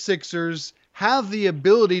 seeing the Sixers have the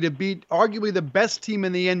ability to beat arguably the best team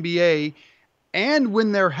in the NBA and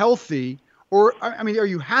when they're healthy? Or, I mean, are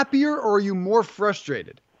you happier or are you more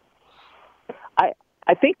frustrated?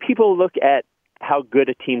 I think people look at how good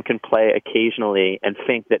a team can play occasionally and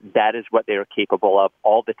think that is what they are capable of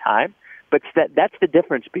all the time. But that's the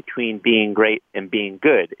difference between being great and being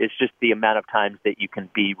good. It's just the amount of times that you can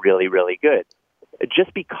be really, really good.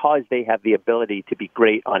 Just because they have the ability to be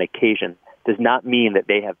great on occasion does not mean that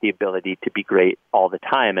they have the ability to be great all the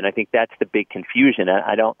time. And I think that's the big confusion.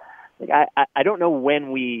 I don't know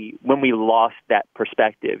when we lost that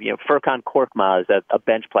perspective. Furkan Korkmaz, a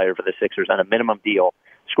bench player for the Sixers on a minimum deal,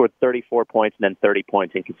 scored 34 points and then 30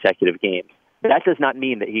 points in consecutive games. That does not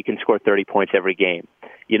mean that he can score 30 points every game.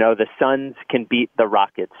 The Suns can beat the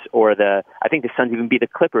Rockets, or I think the Suns even beat the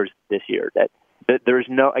Clippers this year. There's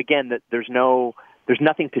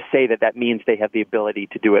nothing to say that means they have the ability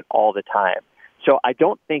to do it all the time. So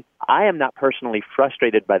I am not personally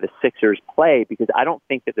frustrated by the Sixers play because I don't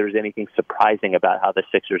think that there's anything surprising about how the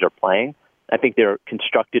Sixers are playing. I think they're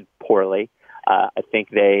constructed poorly. I think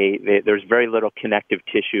there's very little connective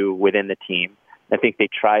tissue within the team. I think they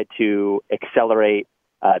tried to accelerate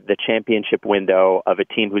the championship window of a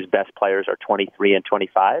team whose best players are 23 and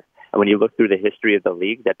 25. And when you look through the history of the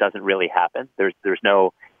league, that doesn't really happen. There's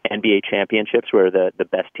no NBA championships where the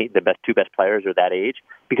two best players are that age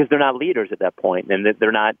because they're not leaders at that point, and they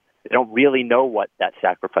don't really know what that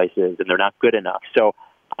sacrifice is, and they're not good enough. So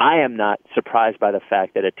I am not surprised by the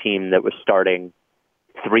fact that a team that was starting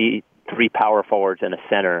three power forwards and a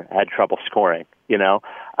center had trouble scoring.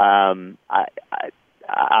 I'm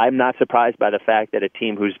not surprised by the fact that a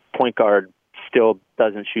team whose point guard still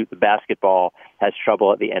doesn't shoot the basketball has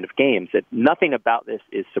trouble at the end of games. That nothing about this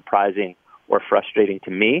is surprising or frustrating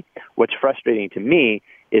to me. What's frustrating to me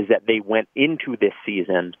is that they went into this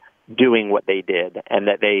season doing what they did, and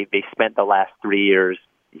that they spent the last 3 years,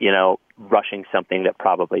 rushing something that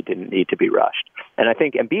probably didn't need to be rushed. And I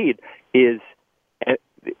think Embiid is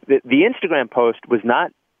the Instagram post was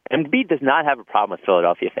not. Embiid does not have a problem with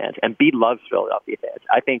Philadelphia fans. Embiid loves Philadelphia fans.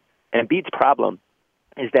 I think Embiid's problem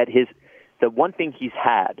is that the one thing he's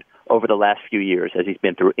had over the last few years as he's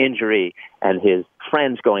been through injury and his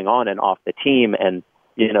friends going on and off the team and,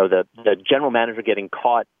 the general manager getting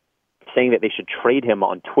caught saying that they should trade him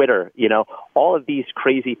on Twitter, all of these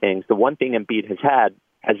crazy things. The one thing Embiid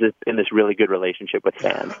has been this really good relationship with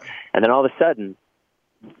fans. And then all of a sudden,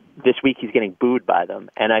 this week he's getting booed by them.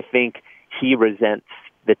 And I think he resents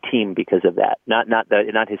the team because of that,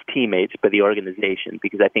 not his teammates, but the organization,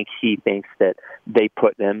 because I think he thinks that they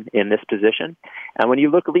put them in this position. And when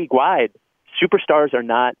you look league wide, superstars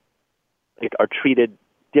are treated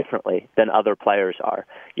differently than other players are.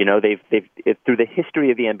 They've through the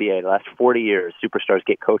history of the NBA, the last 40 years, superstars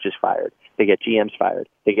get coaches fired, they get GMs fired,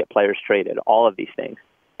 they get players traded, all of these things.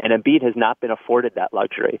 And Embiid has not been afforded that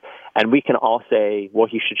luxury. And we can all say, well,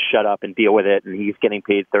 he should shut up and deal with it, and he's getting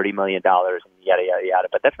paid $30 million, and yada, yada, yada.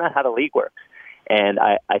 But that's not how the league works. And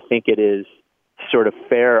I think it is sort of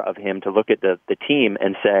fair of him to look at the team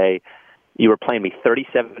and say, you were playing me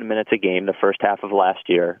 37 minutes a game the first half of last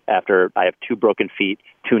year after I have 2 broken feet,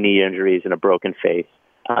 2 knee injuries, and a broken face.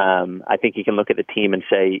 I think he can look at the team and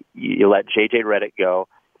say, you let J.J. Redick go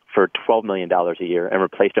for $12 million a year and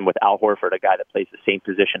replaced him with Al Horford, a guy that plays the same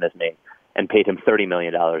position as me, and paid him $30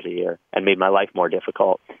 million a year and made my life more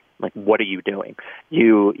difficult. Like, what are you doing?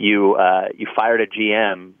 You fired a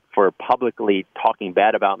GM for publicly talking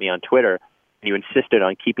bad about me on Twitter, and you insisted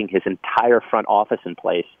on keeping his entire front office in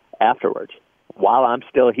place afterwards while I'm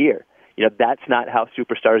still here. That's not how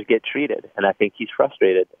superstars get treated, and I think he's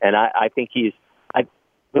frustrated. And I think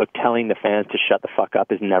look, telling the fans to shut the fuck up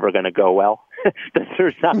is never going to go well.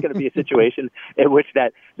 There's not going to be a situation in which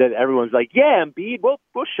that everyone's like, yeah, Embiid, we'll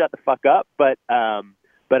shut the fuck up. But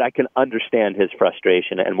I can understand his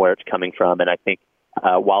frustration and where it's coming from. And I think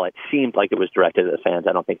while it seemed like it was directed at the fans,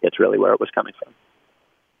 I don't think that's really where it was coming from.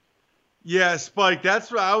 Yeah, Spike,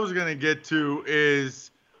 that's what I was going to get to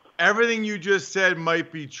is everything you just said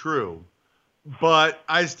might be true, but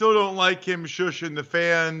I still don't like him shushing the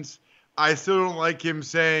fans. I still don't like him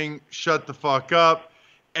saying, shut the fuck up.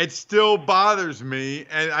 It still bothers me,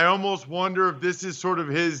 and I almost wonder if this is sort of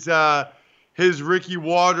his Ricky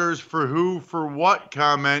Waters for who, for what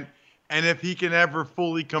comment, and if he can ever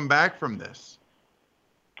fully come back from this.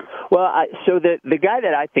 Well, so the guy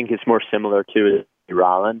that I think is more similar to is Jimmy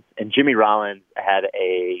Rollins, and Jimmy Rollins had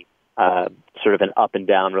a sort of an up and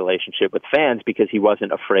down relationship with fans because he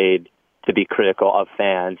wasn't afraid to be critical of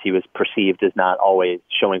fans. He was perceived as not always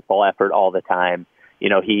showing full effort all the time.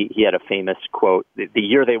 He had a famous quote the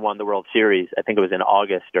year they won the World Series. I think it was in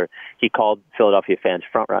August, or he called Philadelphia fans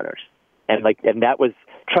front runners. And that was,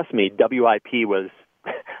 trust me, WIP was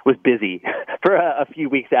busy for a few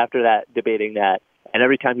weeks after that, debating that. And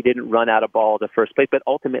every time he didn't run out of ball to first place, but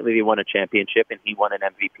ultimately they won a championship and he won an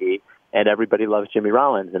MVP, and everybody loves Jimmy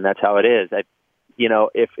Rollins, and that's how it is.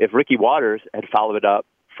 If Ricky Waters had followed it up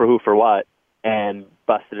for who, for what, and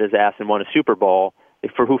busted his ass and won a Super Bowl,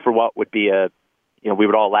 for who, for what would be we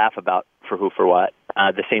would all laugh about for who, for what,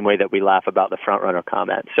 the same way that we laugh about the front runner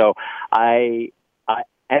comment. So I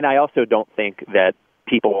also don't think that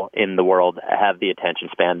people in the world have the attention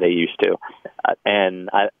span they used to. And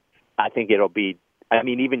I think it'll be,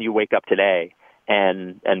 even you wake up today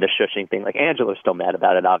and the shushing thing, like Angelo's still mad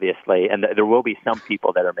about it, obviously, and there will be some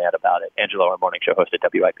people that are mad about it. Angelo, our morning show host at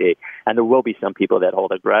WIP, and there will be some people that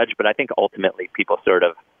hold a grudge, but I think ultimately people sort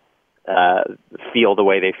of feel the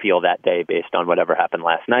way they feel that day based on whatever happened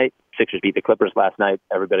last night. Sixers beat the Clippers last night.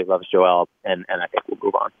 Everybody loves Joel, and I think we'll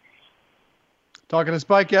move on. Talking to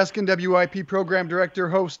Spike Eskin, WIP Program Director,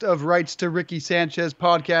 host of Rights to Ricky Sanchez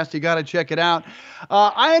podcast. You got to check it out.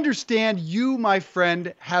 I understand you, my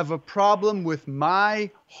friend, have a problem with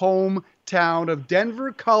my hometown of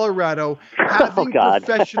Denver, Colorado, having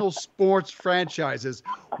professional sports franchises.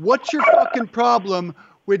 What's your fucking problem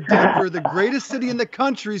with Denver, the greatest city in the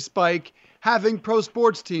country, Spike, having pro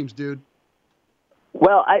sports teams, dude?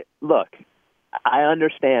 Well, I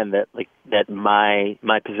understand that my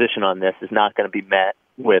position on this is not going to be met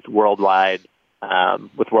with worldwide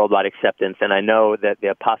acceptance, and I know that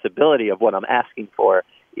the possibility of what I'm asking for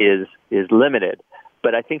is limited.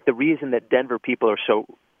 But I think the reason that Denver people are so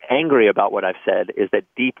angry about what I've said is that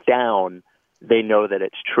deep down they know that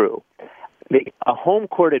it's true. A home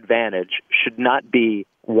court advantage should not be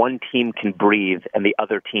one team can breathe and the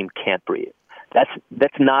other team can't breathe.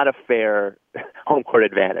 That's not a fair home court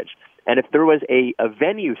advantage. And if there was a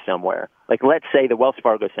venue somewhere, like let's say the Wells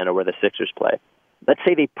Fargo Center where the Sixers play, let's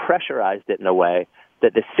say they pressurized it in a way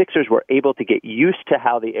that the Sixers were able to get used to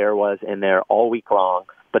how the air was in there all week long,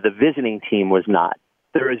 but the visiting team was not.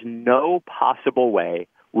 There is no possible way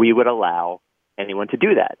we would allow anyone to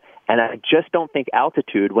do that. And I just don't think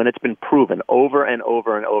altitude, when it's been proven over and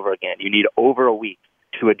over and over again, you need over a week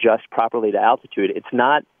to adjust properly to altitude. It's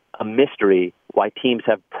not a mystery why teams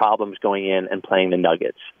have problems going in and playing the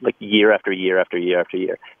Nuggets like year after year after year after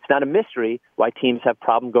year. It's not a mystery why teams have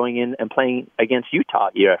problem going in and playing against Utah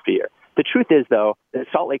year after year. The truth is, though, that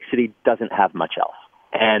Salt Lake City doesn't have much else.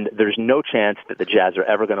 And there's no chance that the Jazz are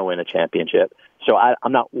ever going to win a championship. So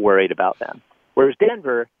I'm not worried about them. Whereas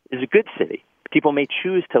Denver is a good city. People may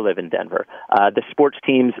choose to live in Denver. The sports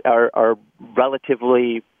teams are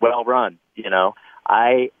relatively well run. You know,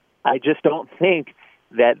 I just don't think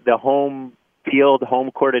that the home field,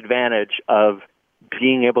 home court advantage of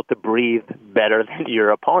being able to breathe better than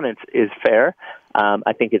your opponents is fair.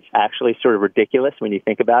 I think it's actually sort of ridiculous when you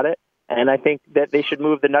think about it. And I think that they should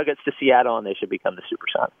move the Nuggets to Seattle and they should become the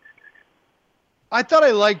Supersonics. I thought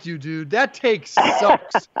I liked you, dude. That take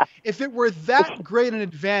sucks. If it were that great an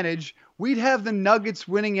advantage, we'd have the Nuggets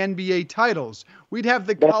winning NBA titles. We'd have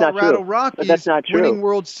the Colorado Rockies winning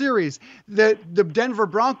World Series. The Denver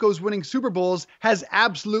Broncos winning Super Bowls has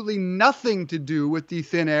absolutely nothing to do with the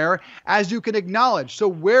thin air, as you can acknowledge. So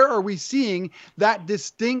where are we seeing that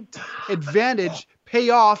distinct advantage pay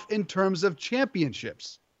off in terms of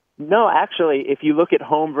championships? No, actually, if you look at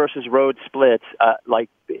home versus road splits,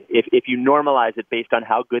 if you normalize it based on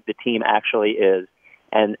how good the team actually is,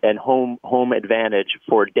 and home advantage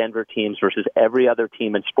for Denver teams versus every other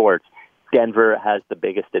team in sports, Denver has the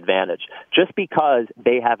biggest advantage. Just because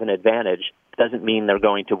they have an advantage doesn't mean they're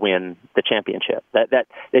going to win the championship. That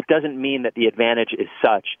it doesn't mean that the advantage is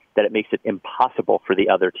such that it makes it impossible for the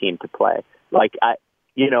other team to play.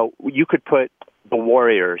 You could put the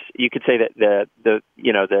Warriors. You could say that the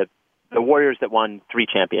Warriors that won 3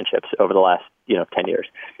 championships over the last 10 years,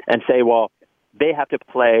 and say, well, they have to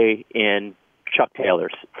play in Chuck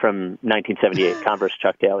Taylors from 1978, Converse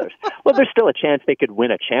Chuck Taylors. Well, there's still a chance they could win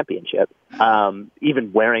a championship,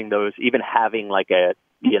 even wearing those, even having like a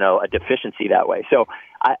deficiency that way. So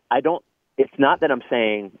I don't. It's not that I'm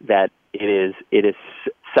saying that it is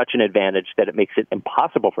such an advantage that it makes it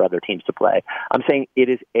impossible for other teams to play. I'm saying it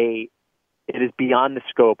is beyond the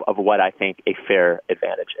scope of what I think a fair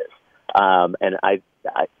advantage is. And I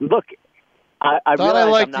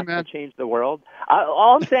realize I'm not going to change the world.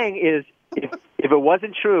 All I'm saying is, if it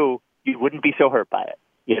wasn't true, you wouldn't be so hurt by it,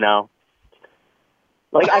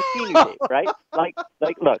 Like, I've seen you, Dave, right?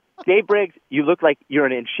 Look, Dave Briggs, you look like you're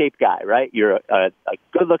an in-shape guy, right? You're a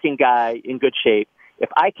good-looking guy, in good shape. If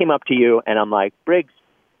I came up to you and I'm like, Briggs,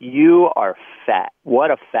 you are fat. What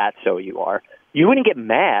a fatso you are. You wouldn't get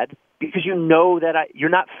mad because you know that you're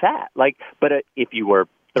not fat. But if you were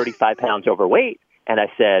 35 pounds overweight and I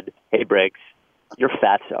said, hey, Briggs, you're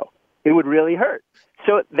fatso, it would really hurt.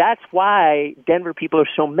 So that's why Denver people are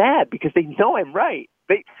so mad, because they know I'm right.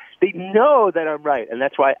 They know that I'm right. And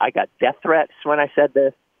that's why I got death threats when I said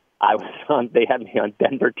this. They had me on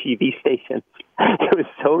Denver TV stations. It was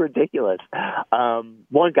so ridiculous.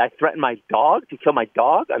 One guy threatened my dog to kill my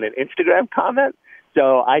dog on an Instagram comment.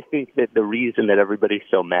 So I think that the reason that everybody's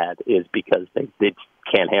so mad is because they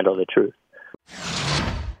can't handle the truth.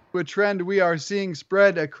 A trend we are seeing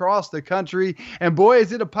spread across the country, and boy,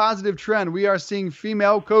 is it a positive trend. We are seeing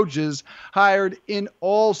female coaches hired in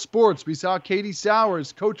all sports. We saw Katie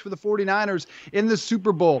Sowers coach for the 49ers in the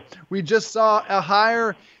Super Bowl. We just saw a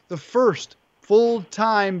hire, the first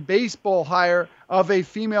full-time baseball hire of a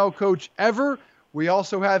female coach ever. We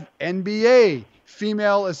also have NBA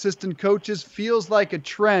female assistant coaches. Feels like a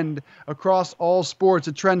trend across all sports.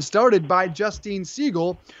 A trend started by Justine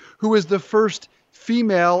Siegal, who is the first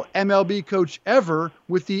female MLB coach ever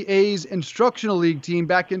with the A's Instructional League team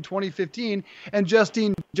back in 2015. And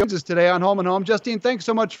Justine joins us today on Home and Home. Justine, thanks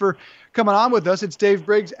so much for coming on with us. It's Dave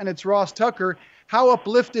Briggs and it's Ross Tucker. How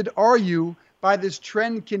uplifted are you by this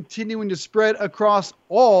trend continuing to spread across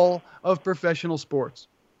all of professional sports?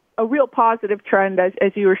 A real positive trend, as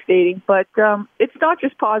you were stating, but it's not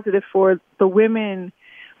just positive for the women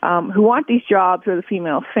who want these jobs or the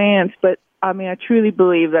female fans, but I mean, I truly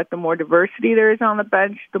believe that the more diversity there is on the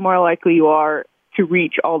bench, the more likely you are to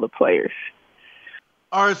reach all the players.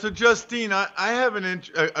 All right, so Justine, I have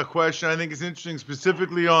a question I think is interesting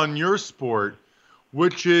specifically on your sport,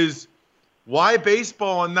 which is why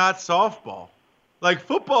baseball and not softball? Like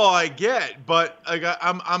football, I get, but like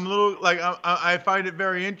I'm a little like I find it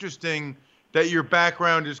very interesting that your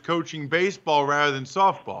background is coaching baseball rather than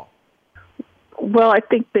softball. Well, I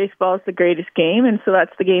think baseball is the greatest game, and so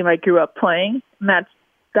that's the game I grew up playing, and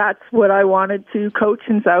that's what I wanted to coach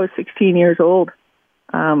since I was 16 years old.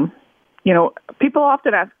 You know, people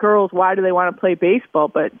often ask girls why do they want to play baseball,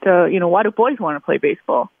 but you know, why do boys want to play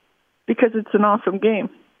baseball? Because it's an awesome game.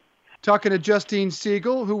 Talking to Justine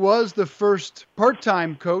Siegal, who was the first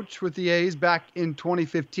part-time coach with the A's back in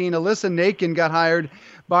 2015. Alyssa Nakin got hired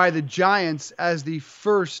by the Giants as the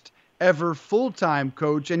first ever full-time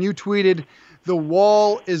coach, and you tweeted, "The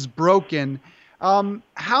wall is broken."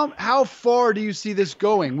 How far do you see this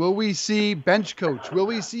going? Will we see bench coach? Will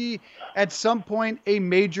we see at some point a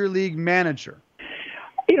major league manager?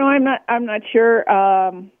 You know, I'm not sure.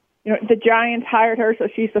 You know, the Giants hired her, so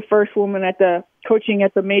she's the first woman at the coaching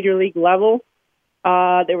at the major league level.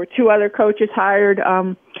 There were two other coaches hired,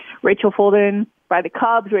 Rachel Fulton by the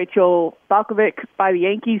Cubs, Rachel Balkovic by the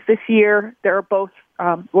Yankees this year. They're both,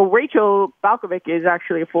 Rachel Balkovic is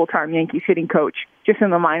actually a full-time Yankees hitting coach, just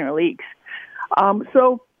in the minor leagues.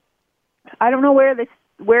 So I don't know where this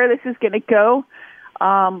is going to go.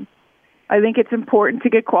 I think it's important to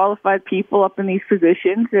get qualified people up in these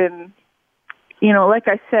positions. And, you know, like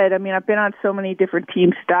I said, I mean, I've been on so many different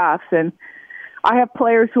team staffs, and I have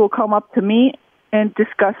players who will come up to me and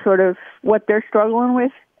discuss sort of what they're struggling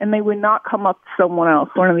with, and they would not come up to someone else,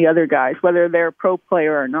 one of the other guys, whether they're a pro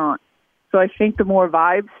player or not. So I think the more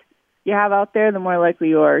vibes you have out there, the more likely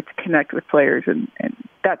you are to connect with players, and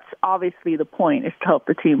that's obviously the point, is to help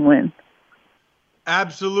the team win.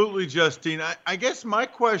 Absolutely, Justine. I guess my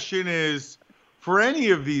question is, for any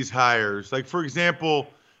of these hires, like, for example,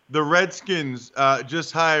 the Redskins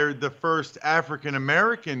just hired the first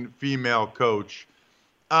African-American female coach.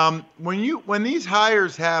 When these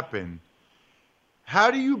hires happen,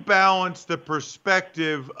 how do you balance the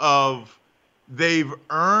perspective of they've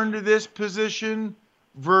earned this position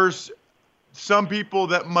versus some people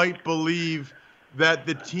that might believe that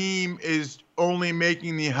the team is only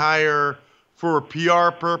making the hire for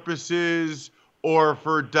PR purposes or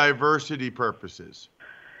for diversity purposes?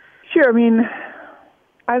 Sure. I mean,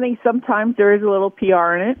 I think sometimes there is a little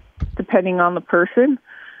PR in it, depending on the person.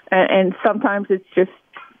 And sometimes it's just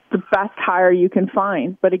the best hire you can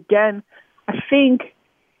find. But again, I think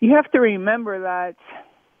you have to remember that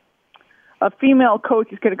a female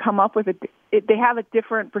coach is going to come up with they have a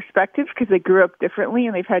different perspective because they grew up differently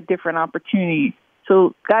and they've had different opportunities.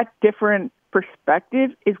 So that different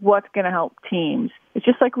perspective is what's going to help teams. It's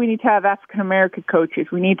just like we need to have African-American coaches.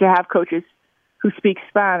 We need to have coaches who speak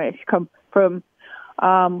Spanish, come from,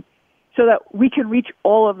 so that we can reach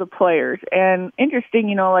all of the players. And interesting,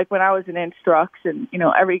 you know, like when I was in Instructs and, you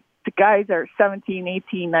know, the guys are 17,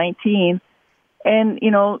 18, 19, and,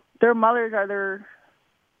 you know, their mothers are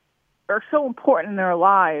so important in their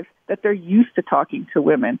lives that they're used to talking to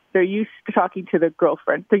women. They're used to talking to their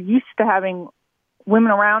girlfriends. They're used to having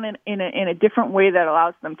women around in a different way that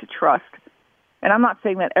allows them to trust. And I'm not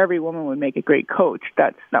saying that every woman would make a great coach.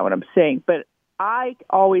 That's not what I'm saying. But I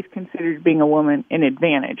always considered being a woman an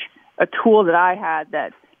advantage, a tool that I had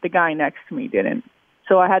that the guy next to me didn't.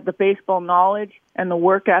 So I had the baseball knowledge and the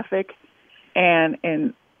work ethic and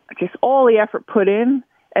just all the effort put in.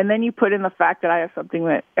 And then you put in the fact that I have something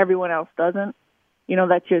that everyone else doesn't. You know,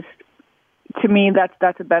 that just, to me,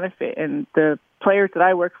 that's a benefit. And the players that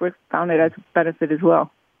I worked with found it as a benefit as well.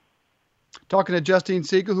 Talking to Justine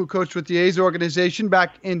Siegal, who coached with the A's organization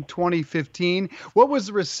back in 2015. What was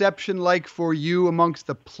the reception like for you amongst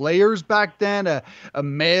the players back then, a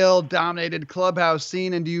male-dominated clubhouse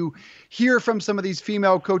scene? And do you hear from some of these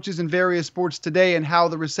female coaches in various sports today and how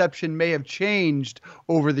the reception may have changed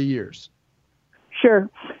over the years? Sure.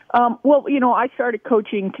 Well, you know, I started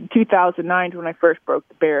coaching in 2009 when I first broke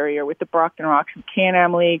the barrier with the Brockton Rocks and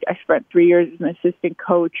Can-Am League. I spent 3 years as an assistant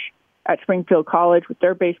coach at Springfield College with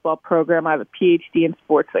their baseball program. I have a PhD in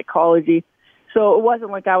sports psychology. So it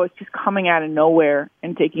wasn't like I was just coming out of nowhere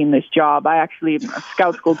and taking this job. I actually am a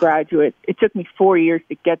scout school graduate. It took me 4 years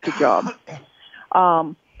to get the job.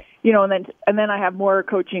 You know, and then I have more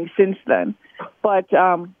coaching since then. But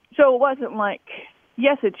so it wasn't like,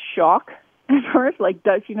 yes, it's shock at first. Like,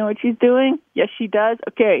 does she know what she's doing? Yes, she does.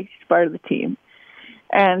 Okay, she's part of the team.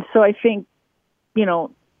 And so I think, you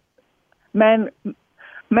know, men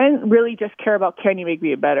really just care about, can you make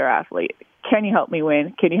me a better athlete? Can you help me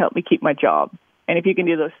win? Can you help me keep my job? And if you can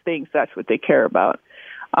do those things, that's what they care about.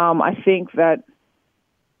 I think that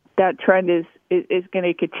trend is going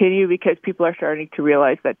to continue because people are starting to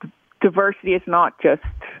realize that diversity is not just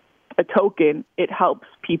a token. It helps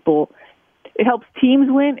people. It helps teams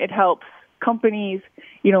win. It helps companies,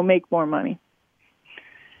 you know, make more money.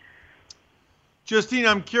 Justine,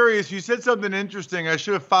 I'm curious. You said something interesting. I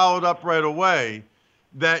should have followed up right away.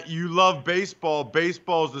 That you love baseball.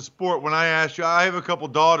 Baseball is the sport. When I asked you, I have a couple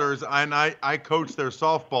daughters, and I coach their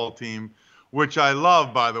softball team, which I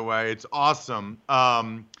love, by the way. It's awesome.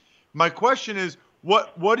 My question is,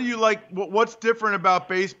 what do you like? What's different about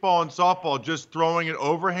baseball and softball? Just throwing it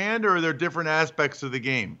overhand, or are there different aspects of the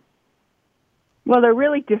game? Well, they're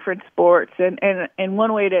really different sports, and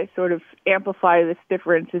one way to sort of amplify this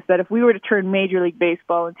difference is that if we were to turn Major League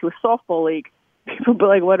Baseball into a softball league, people would be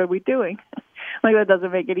like, what are we doing? Like, that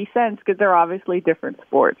doesn't make any sense because they're obviously different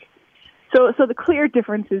sports. So the clear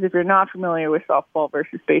difference is, if you're not familiar with softball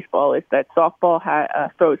versus baseball, is that softball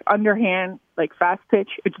throws underhand, like fast pitch.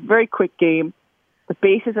 It's a very quick game. The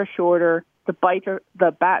bases are shorter. The bats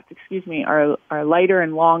are lighter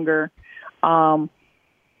and longer. And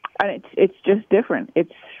it's just different.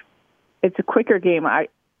 It's a quicker game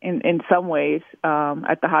in some ways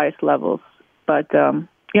at the highest levels. But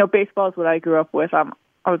you know, baseball is what I grew up with. I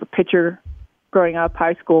was a pitcher growing up,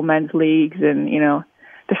 high school, men's leagues, and, you know,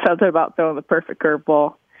 there's something about throwing the perfect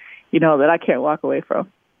curveball, you know, that I can't walk away from.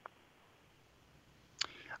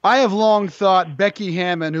 I have long thought Becky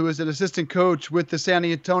Hammon, who is an assistant coach with the San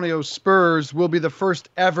Antonio Spurs, will be the first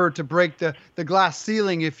ever to break the glass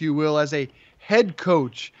ceiling, if you will, as a head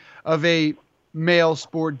coach of a male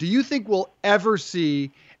sport. Do you think we'll ever see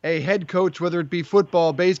a head coach, whether it be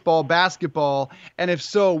football, baseball, basketball? And if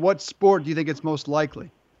so, what sport do you think it's most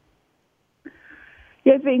likely?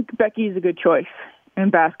 Yeah, I think Becky's a good choice in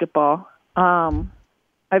basketball.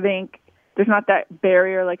 I think there's not that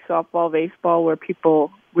barrier like softball, baseball, where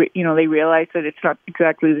people, you know, they realize that it's not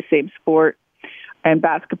exactly the same sport. And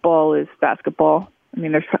basketball is basketball. I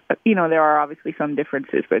mean, there are obviously some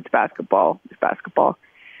differences, but it's basketball. It's basketball.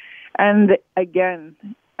 And again,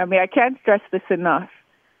 I mean, I can't stress this enough.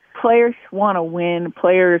 Players want to win.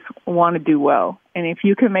 Players want to do well. And if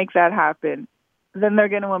you can make that happen, then they're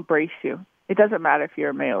going to embrace you. It doesn't matter if you're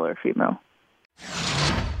a male or a female.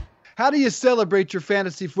 How do you celebrate your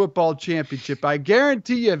fantasy football championship? I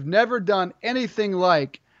guarantee you have never done anything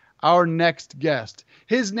like our next guest.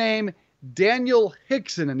 His name, Daniel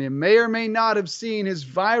Hixon, and you may or may not have seen his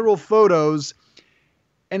viral photos,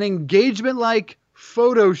 an engagement-like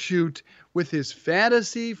photo shoot with his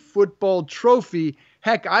fantasy football trophy.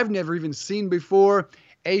 Heck, I've never even seen before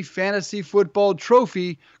a fantasy football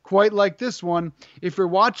trophy quite like this one. If you're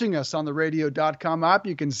watching us on the radio.com app,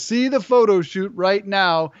 you can see the photo shoot right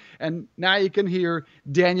now, and now you can hear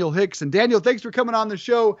Daniel Hixon. Daniel, thanks for coming on the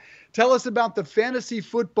show. Tell us about the fantasy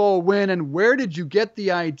football win, and where did you get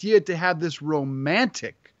the idea to have this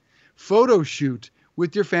romantic photo shoot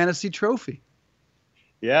with your fantasy trophy?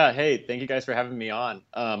 Yeah, hey, thank you guys for having me on.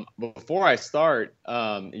 Before I start,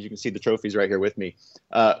 as you can see the trophies right here with me.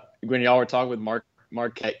 When y'all were talking with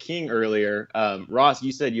Marquette King earlier, Ross,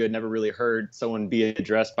 you said you had never really heard someone be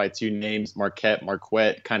addressed by two names, Marquette,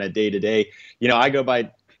 kind of day to day. You know, I go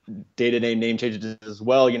by day-to-day name changes as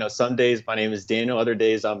well. You know, some days my name is Daniel, other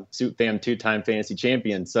days I'm Suit Fam 2-time fantasy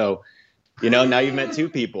champion. So, you know, now you've met two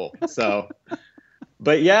people. So,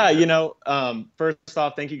 but yeah, you know, first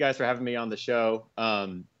off, thank you guys for having me on the show.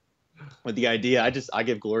 With the idea, I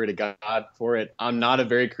give glory to God for it. I'm not a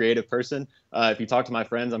very creative person. If you talk to my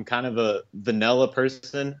friends, I'm kind of a vanilla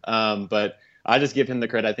person, but I just give him the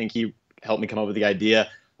credit. I think he helped me come up with the idea.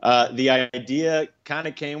 The idea kind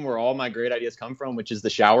of came where all my great ideas come from, which is the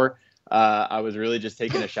shower. I was really just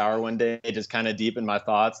taking a shower one day, just kind of deep in my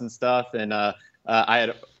thoughts and stuff. And I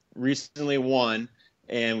had recently won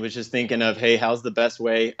and was just thinking of, hey, how's the best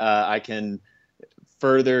way I can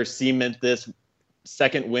further cement this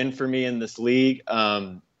second win for me in this league.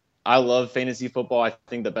 I love fantasy football. I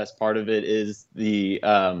think the best part of it is the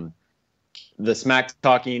smack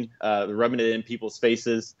talking, rubbing it in people's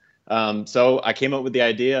faces. So I came up with the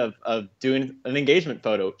idea of doing an engagement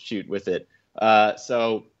photo shoot with it.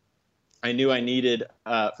 So I knew I needed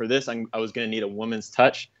for this, I was going to need a woman's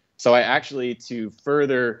touch. So I actually, to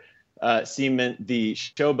further cement the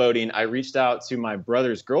showboating, I reached out to my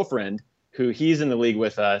brother's girlfriend, who he's in the league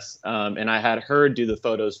with us, and I had her do the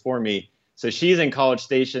photos for me. So she's in College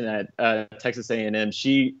Station at Texas A&M.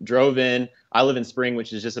 She drove in. I live in Spring,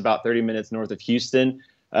 which is just about 30 minutes north of Houston.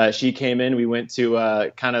 She came in. We went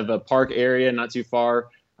to kind of a park area not too far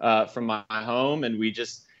from my home, and we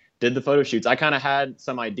just did the photo shoots. I kind of had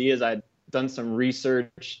some ideas. I'd done some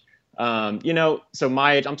research. So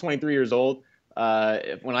my age, I'm 23 years old.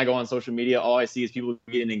 When I go on social media, all I see is people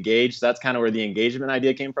getting engaged. So that's kind of where the engagement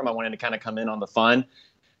idea came from. I wanted to kind of come in on the fun.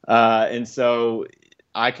 And so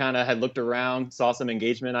I kind of had looked around, saw some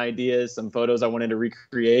engagement ideas, some photos I wanted to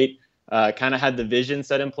recreate, kind of had the vision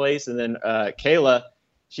set in place. And then Kayla,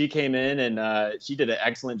 she came in and she did an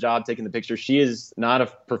excellent job taking the picture. She is not a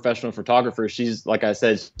professional photographer. She's, like I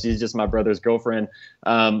said, she's just my brother's girlfriend.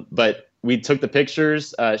 But we took the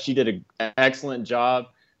pictures. She did an excellent job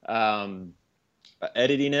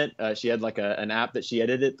editing it. She had like an app that she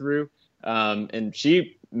edited it through. And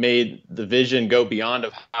she made the vision go beyond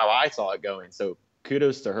of how I saw it going. So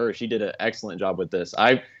kudos to her. She did an excellent job with this.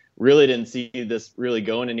 I really didn't see this really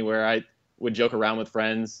going anywhere. I would joke around with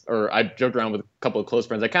friends, or I joked around with a couple of close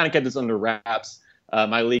friends. I kind of kept this under wraps.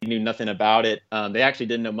 My league knew nothing about it. They actually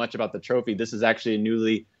didn't know much about the trophy. This is actually a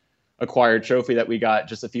newly acquired trophy that we got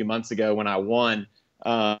just a few months ago when I won.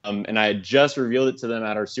 And I had just revealed it to them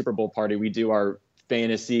at our Super Bowl party. We do our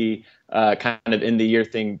fantasy kind of in the year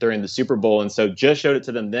thing during the Super Bowl. And so just showed it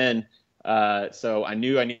to them then. So I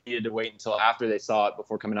knew I needed to wait until after they saw it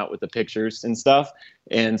before coming out with the pictures and stuff.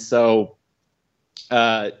 And so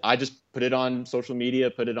I just put it on social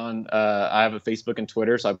media, put it on, I have a Facebook and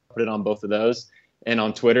Twitter, so I put it on both of those. And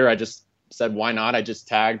on Twitter, I just said, why not? I just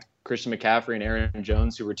tagged Christian McCaffrey and Aaron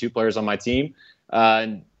Jones, who were two players on my team.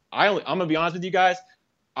 And I'm going to be honest with you guys.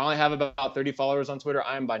 I only have about 30 followers on Twitter.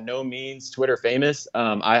 I am by no means Twitter famous.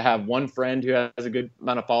 I have one friend who has a good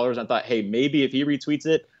amount of followers. I thought, hey, maybe if he retweets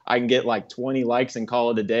it, I can get like 20 likes and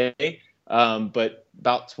call it a day. But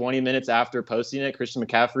about 20 minutes after posting it, Christian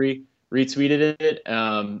McCaffrey retweeted it,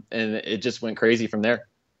 and it just went crazy from there.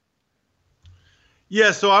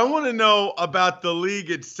 Yeah, so I want to know about the league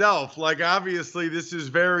itself. Like, obviously, this is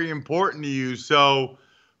very important to you. So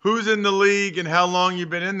who's in the league and how long you've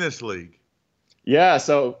been in this league? Yeah,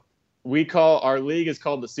 so our league is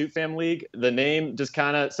called the Suit Fam League. The name just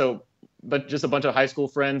kind of, but just a bunch of high school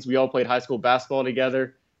friends. We all played high school basketball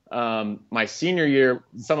together. My senior year,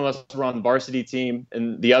 some of us were on the varsity team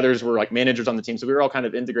and the others were like managers on the team. So we were all kind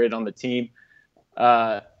of integrated on the team.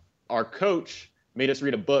 Our coach made us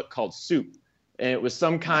read a book called Soup, and it was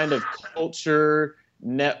some kind of culture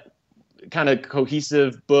kind of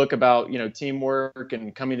cohesive book about, teamwork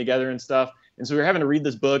and coming together and stuff. And so we were having to read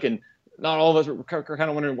this book, and not all of us were kind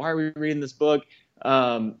of wondering, why are we reading this book?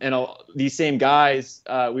 These same guys,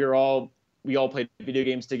 we all played video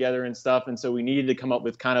games together and stuff. And so we needed to come up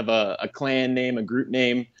with kind of a clan name, a group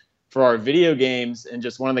name for our video games. And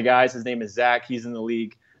just one of the guys, his name is Zach. He's in the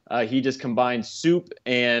league. He just combined Soup.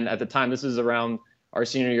 And at the time, this is around our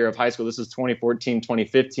senior year of high school. This is 2014,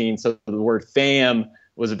 2015. So the word fam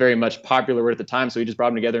was a very much popular word at the time. So he just brought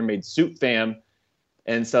them together and made Soup Fam.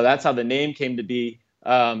 And so that's how the name came to be.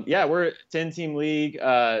 We're a 10-team league.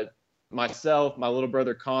 Myself, my little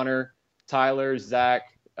brother Connor, Tyler,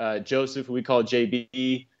 Zach, Joseph, who we call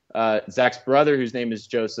JB, Zach's brother, whose name is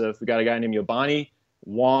Joseph. We got a guy named Yobani,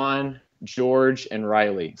 Juan, George, and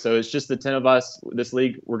Riley. So it's just the 10 of us, this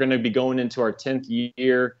league. We're going to be going into our 10th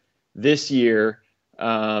year this year.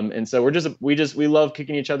 And so we love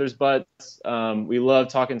kicking each other's butts. We love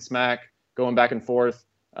talking smack, going back and forth.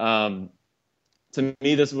 To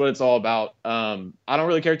me, this is what it's all about. I don't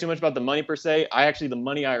really care too much about the money per se. The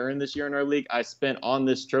money I earned this year in our league, I spent on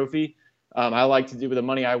this trophy. I like to do with the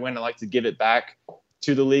money I win. I like to give it back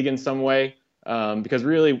to the league in some way. Because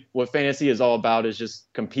really what fantasy is all about is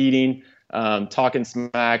just competing, talking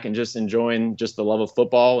smack, and just enjoying just the love of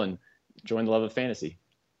football and enjoying the love of fantasy.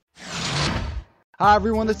 Hi,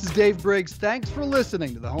 everyone. This is Dave Briggs. Thanks for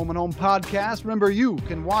listening to the Home and Home podcast. Remember, you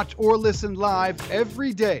can watch or listen live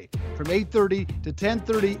every day from 8:30 to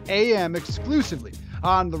 10:30 a.m. exclusively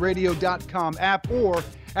on the radio.com app or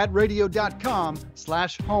at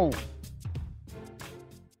radio.com/home.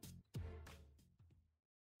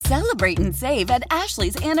 Celebrate and save at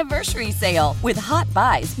Ashley's Anniversary Sale. With Hot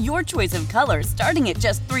Buys, your choice of colors starting at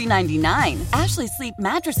just $3.99. Ashley Sleep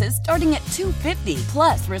mattresses starting at $2.50.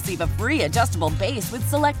 Plus, receive a free adjustable base with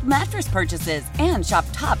select mattress purchases. And shop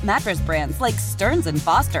top mattress brands like Stearns &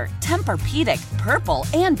 Foster, Tempur-Pedic, Purple,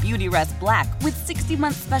 and Beautyrest Black with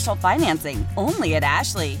 60-month special financing. Only at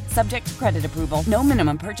Ashley. Subject to credit approval. No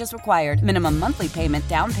minimum purchase required. Minimum monthly payment,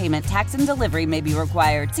 down payment, tax, and delivery may be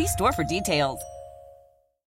required. See store for details.